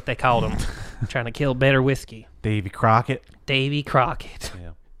men is what they called them. Trying to kill better whiskey. Davy Crockett.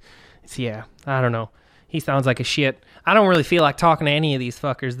 Yeah. Yeah, I don't know. He sounds like a shit. I don't really feel like talking to any of these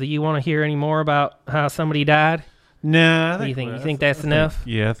fuckers. Do you want to hear any more about how somebody died? No. You think that's enough?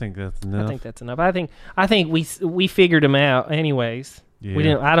 Yeah, I think that's enough. I think that's enough. I think we figured him out anyways.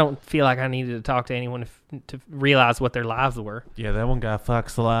 Yeah. I don't feel like I needed to talk to anyone to realize what their lives were. Yeah, that one guy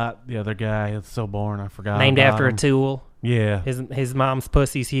fucks a lot. The other guy is so boring. I forgot. Named after him. a tool. Yeah. His mom's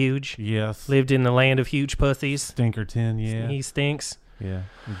pussy's huge. Yes. Lived in the land of huge pussies. Stinkerton, yeah. He stinks. Yeah.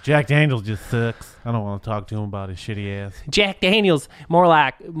 Jack Daniels just sucks. I don't want to talk to him about his shitty ass. Jack Daniels, more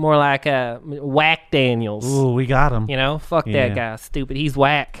like Whack Daniels. Ooh, we got him. You know, fuck that guy, stupid. He's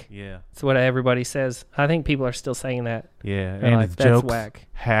whack. Yeah. That's what everybody says. I think people are still saying that. Yeah, They're and like, his that's jokes. whack.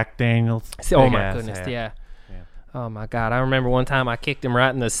 Hack Daniels. Oh my goodness, hack. yeah. Oh my God, I remember one time I kicked him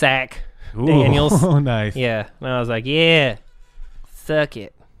right in the sack. Ooh, Daniels. Oh, nice. Yeah, and I was like, yeah, suck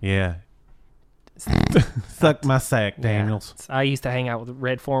it. Yeah. Suck my sack, Daniels. Yeah. I used to hang out with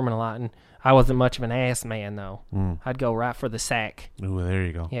Red Foreman a lot, and I wasn't much of an ass man, though. I'd go right for the sack. Ooh, there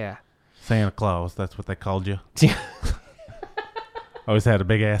you go. Yeah. Santa Claus, that's what they called you. Always had a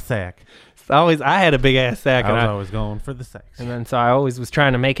big ass sack. I had a big ass sack. I was always going for the sex. And then so I always was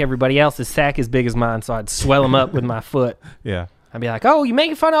trying to make everybody else's sack as big as mine, so I'd swell them up with my foot. Yeah. I'd be like, "Oh, you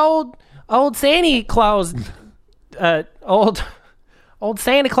making fun of old Santa Claus, old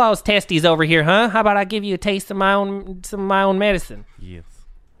Santa Claus testes over here, huh? How about I give you a taste of some of my own medicine?" Yes.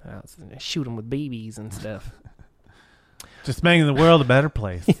 Shoot them with BBs and stuff. Just making the world a better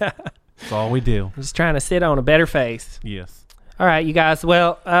place. Yeah. That's all we do. Just trying to sit on a better face. Yes. All right, you guys.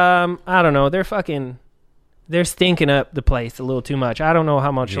 Well, I don't know. They're stinking up the place a little too much. I don't know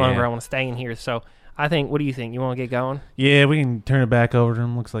how much longer I want to stay in here. So I think, what do you think? You want to get going? Yeah, we can turn it back over to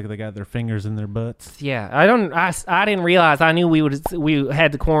them. Looks like they got their fingers in their butts. Yeah, I didn't realize. I knew we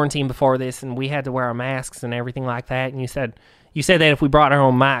had to quarantine before this, and we had to wear our masks and everything like that. And you said that if we brought our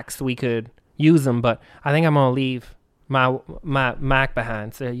own mics, we could use them. But I think I'm gonna leave my mic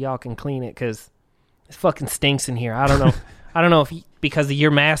behind so y'all can clean it, because it fucking stinks in here. I don't know. I don't know if because of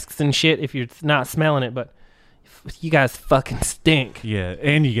your masks and shit, if you're not smelling it, but you guys fucking stink. Yeah,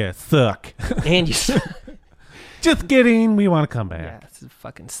 and you guys suck. And you Just kidding. We want to come back. Yeah, this is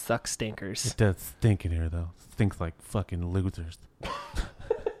fucking suck stinkers. It does stink in here, though. Stinks like fucking losers.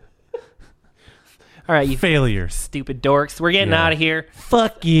 All right, you failures, stupid dorks. We're getting out of here.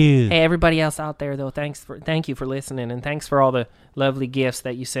 Fuck you. Hey, everybody else out there, though, thank you for listening, and thanks for all the lovely gifts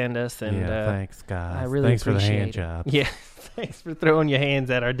that you send us. And thanks, guys. I really thanks appreciate for the hand it. jobs. Yeah, thanks for throwing your hands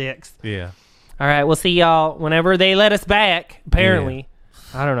at our dicks. Yeah. All right, we'll see y'all whenever they let us back. Apparently,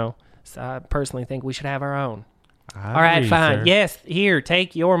 I don't know. So I personally think we should have our own. All right, fine. Sir. Yes, here,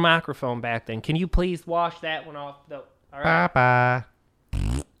 take your microphone back. Then, can you please wash that one off? Though. All right. Bye.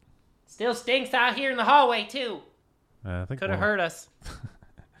 Still stinks out here in the hallway too. I think could have hurt us. I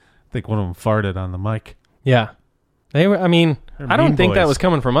think one of them farted on the mic. Yeah, they were. I mean, They're I don't mean think that boys. was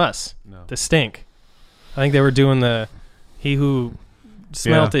coming from us. No. The stink. I think they were doing the "he who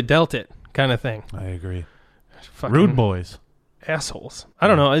smelt it dealt it" kind of thing. I agree. Fucking Rude boys, assholes. I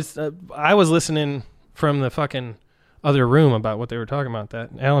don't know. It's I was listening from the fucking other room about what they were talking about. That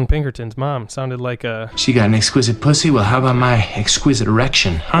Alan Pinkerton's mom sounded like a. She got an exquisite pussy. Well, how about my exquisite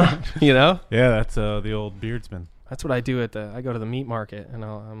erection, huh? You know? Yeah, that's the old beardsman. That's what I do I go to the meat market and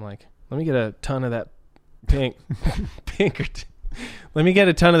I'm like, let me get a ton of that Pinkerton. Let me get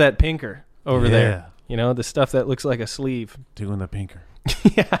a ton of that pinker over there. You know, the stuff that looks like a sleeve. Doing the pinker.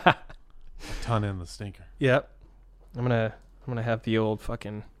 Yeah. A ton in the stinker. Yep. I'm gonna have the old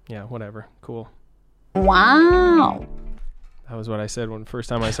fucking whatever. Cool. Wow. That was what I said when the first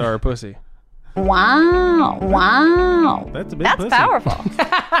time I saw her pussy. Wow. That's a big pussy. That's powerful.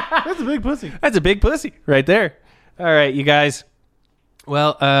 That's a big pussy. That's a big pussy right there. All right, you guys.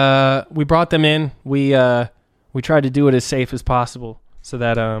 Well, we brought them in. We tried to do it as safe as possible so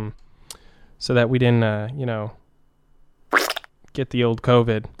that we didn't get the old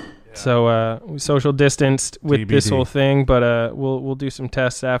COVID. Yeah. So we social distanced with TBD. This whole thing, but we'll do some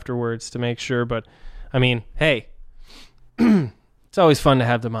tests afterwards to make sure. But I mean, hey, it's always fun to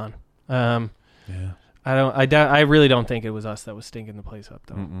have them on. Yeah. I really don't think it was us that was stinking the place up,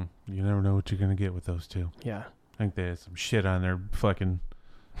 though. You never know what you're gonna get with those two. Yeah. I think they had some shit on their fucking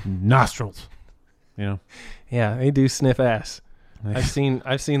nostrils. You know. Yeah, they do sniff ass. I've seen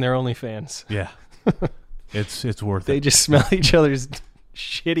their OnlyFans. Yeah. It's worth it. They just smell each other's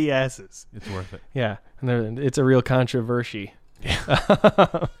shitty asses. It's worth it. Yeah, and it's a real controversy.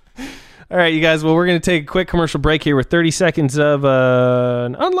 Yeah. All right, you guys. Well, we're going to take a quick commercial break here with 30 seconds of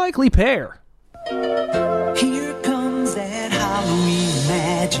an unlikely pair. Here comes that Halloween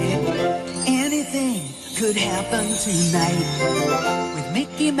magic. Anything could happen tonight. With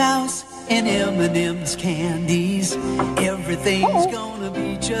Mickey Mouse and M&M's candies, everything's gonna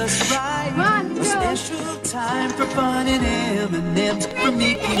be just right. A special time for fun and M&M's from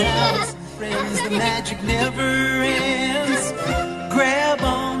Mickey Mouse and friends. The magic never ends. Grab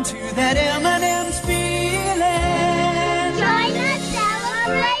on to that M&M's feeling. Join the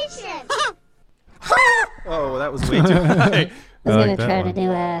celebration. Oh, that was way too high. I was going to try to do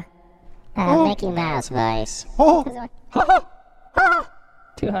a Mickey Mouse voice.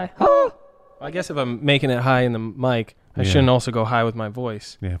 Too high. I guess if I'm making it high in the mic, I shouldn't also go high with my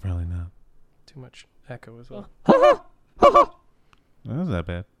voice. Yeah, probably not. Too much echo as well. That was that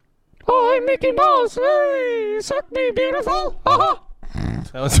bad. Hi, Mickey Mouse. Hey, suck me, beautiful.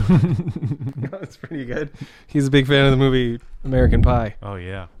 That was pretty good. He's a big fan of the movie American Pie. Oh,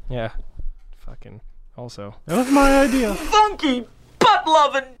 yeah. Yeah. Fucking also. That was my idea. Funky butt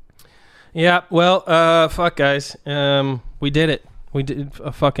loving. Yeah, well, fuck, guys. We did it. We did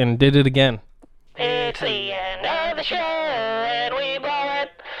it again. It's the end of the show, and we blow it.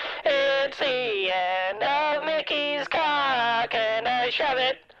 It's the end of Mickey's cock, and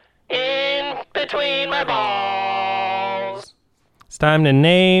in between my balls. It's time to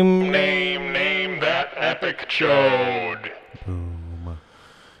name that epic chode. Boom.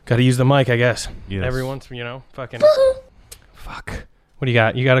 Got to use the mic, I guess. Yes. Every once, fucking. Fuck. What do you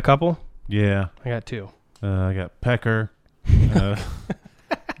got? You got a couple? Yeah. I got two. I got Pecker.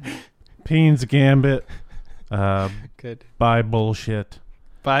 Peen's Gambit. Good. Buy Bullshit.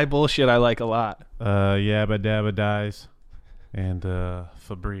 Buy Bullshit I like a lot. Yabba Dabba Dies. And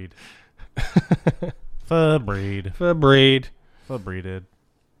Fabreed. Fabreed. Fabreeded.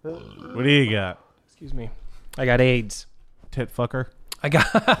 What do you got? Excuse me. I got AIDS. Tit fucker. I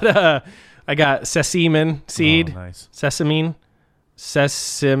got sesamin seed. Oh, nice. Sesamin.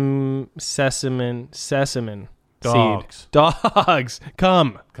 Dogs. Seed. Dogs.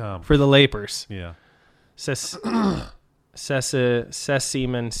 Come. For the lapers. Yeah. Sesamin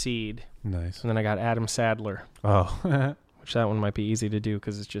seed. Nice. And then I got Adam Sadler. Oh. Which that one might be easy to do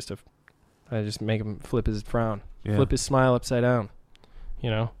because it's just I just make him flip his frown. Yeah. Flip his smile upside down.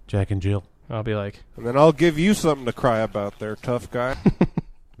 Jack and Jill. I'll be like. And then I'll give you something to cry about there, tough guy.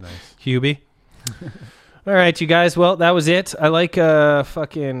 Nice. Hubie. All right, you guys. Well, that was it. I like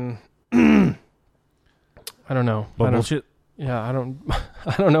fucking. I don't know. Bullshit. Yeah, I don't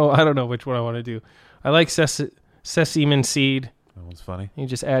know. I don't know which one I want to do. I like sesamin seed. That one's funny. You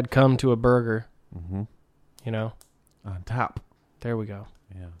just add cum to a burger. Mm-hmm. On top. There we go.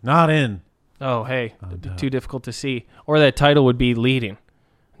 Yeah. Not in. Oh, hey. Too difficult to see. Or that title would be leading.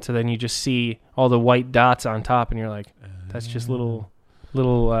 So then you just see all the white dots on top, and you're like, that's just little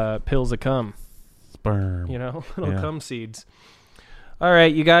pills of cum. Sperm. Little cum seeds. All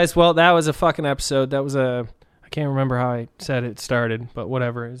right, you guys. Well, that was a fucking episode. That was I can't remember how I said it started, but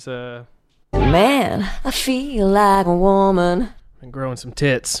whatever. It's Man, I feel like a woman. Been growing some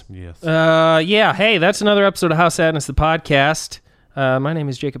tits. Yes. Yeah. Hey, that's another episode of How Sadness, the podcast. My name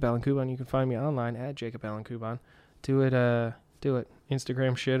is Jacob Allen Kuban. You can find me online at Jacob Allen Kuban. Do it.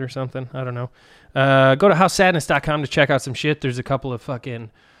 Instagram shit or something. I don't know. Go to howsadness.com to check out some shit. There's a couple of fucking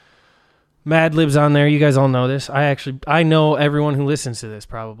Mad Libs on there. You guys all know this. I know everyone who listens to this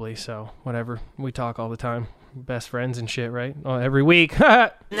probably. So whatever. We talk all the time. Best friends and shit, right? Oh, every week.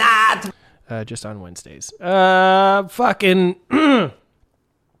 Just on Wednesdays. Fucking.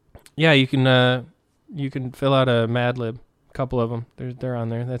 Yeah, you can fill out a Mad Lib. A couple of them. They're on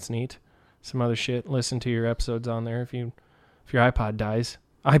there. That's neat. Some other shit. Listen to your episodes on there if your iPod dies.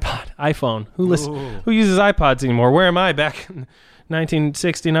 iPhone. Who uses iPods anymore? Where am I? Back in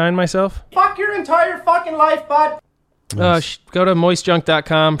 1969 myself? Fuck your entire fucking life, bud. Nice. Go to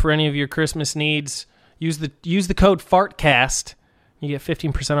moistjunk.com for any of your Christmas needs. Use the code FARTCAST. You get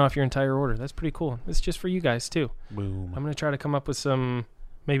 15% off your entire order. That's pretty cool. It's just for you guys too. Boom. I'm going to try to come up with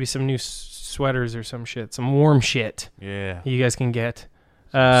maybe some new sweaters or some shit. Some warm shit. Yeah. You guys can get.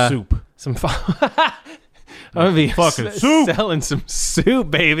 Soup. Some I'm going to be fucking soup. Selling some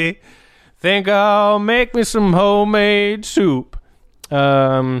soup, baby. Think I'll make me some homemade soup.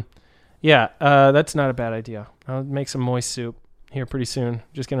 Yeah, that's not a bad idea. I'll make some moist soup here pretty soon.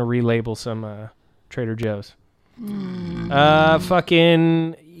 Just going to relabel some Trader Joe's.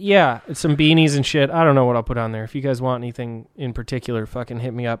 Fucking, yeah, some beanies and shit. I don't know what I'll put on there. If you guys want anything in particular, fucking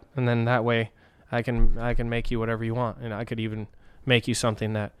hit me up. And then that way I can make you whatever you want. And I could even make you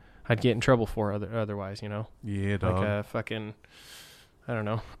something that I'd get in trouble for otherwise, Yeah, dog. Like a fucking, I don't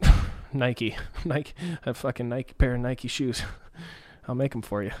know, Nike, a fucking Nike pair of Nike shoes. I'll make them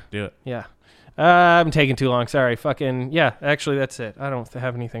for you. Do it. Yeah. I'm taking too long. Sorry. Fucking, yeah, actually that's it. I don't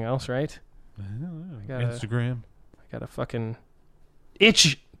have anything else, right? Instagram. I got a fucking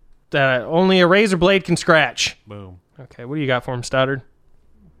itch that only a razor blade can scratch. Boom. Okay, what do you got for him, Stoddard?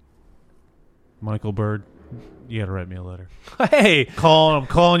 Michael Bird. You got to write me a letter. Hey, I'm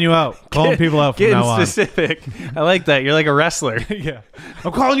calling you out. Calling people out from now on. Getting specific. I like that. You're like a wrestler. Yeah.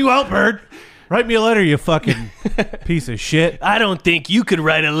 I'm calling you out, Bird. Write me a letter, you fucking piece of shit. I don't think you could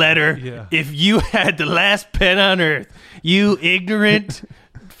write a letter if you had the last pen on earth. You ignorant,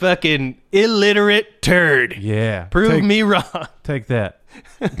 fucking illiterate turd. Yeah. Prove me wrong. Take that.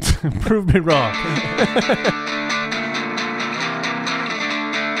 Prove me wrong.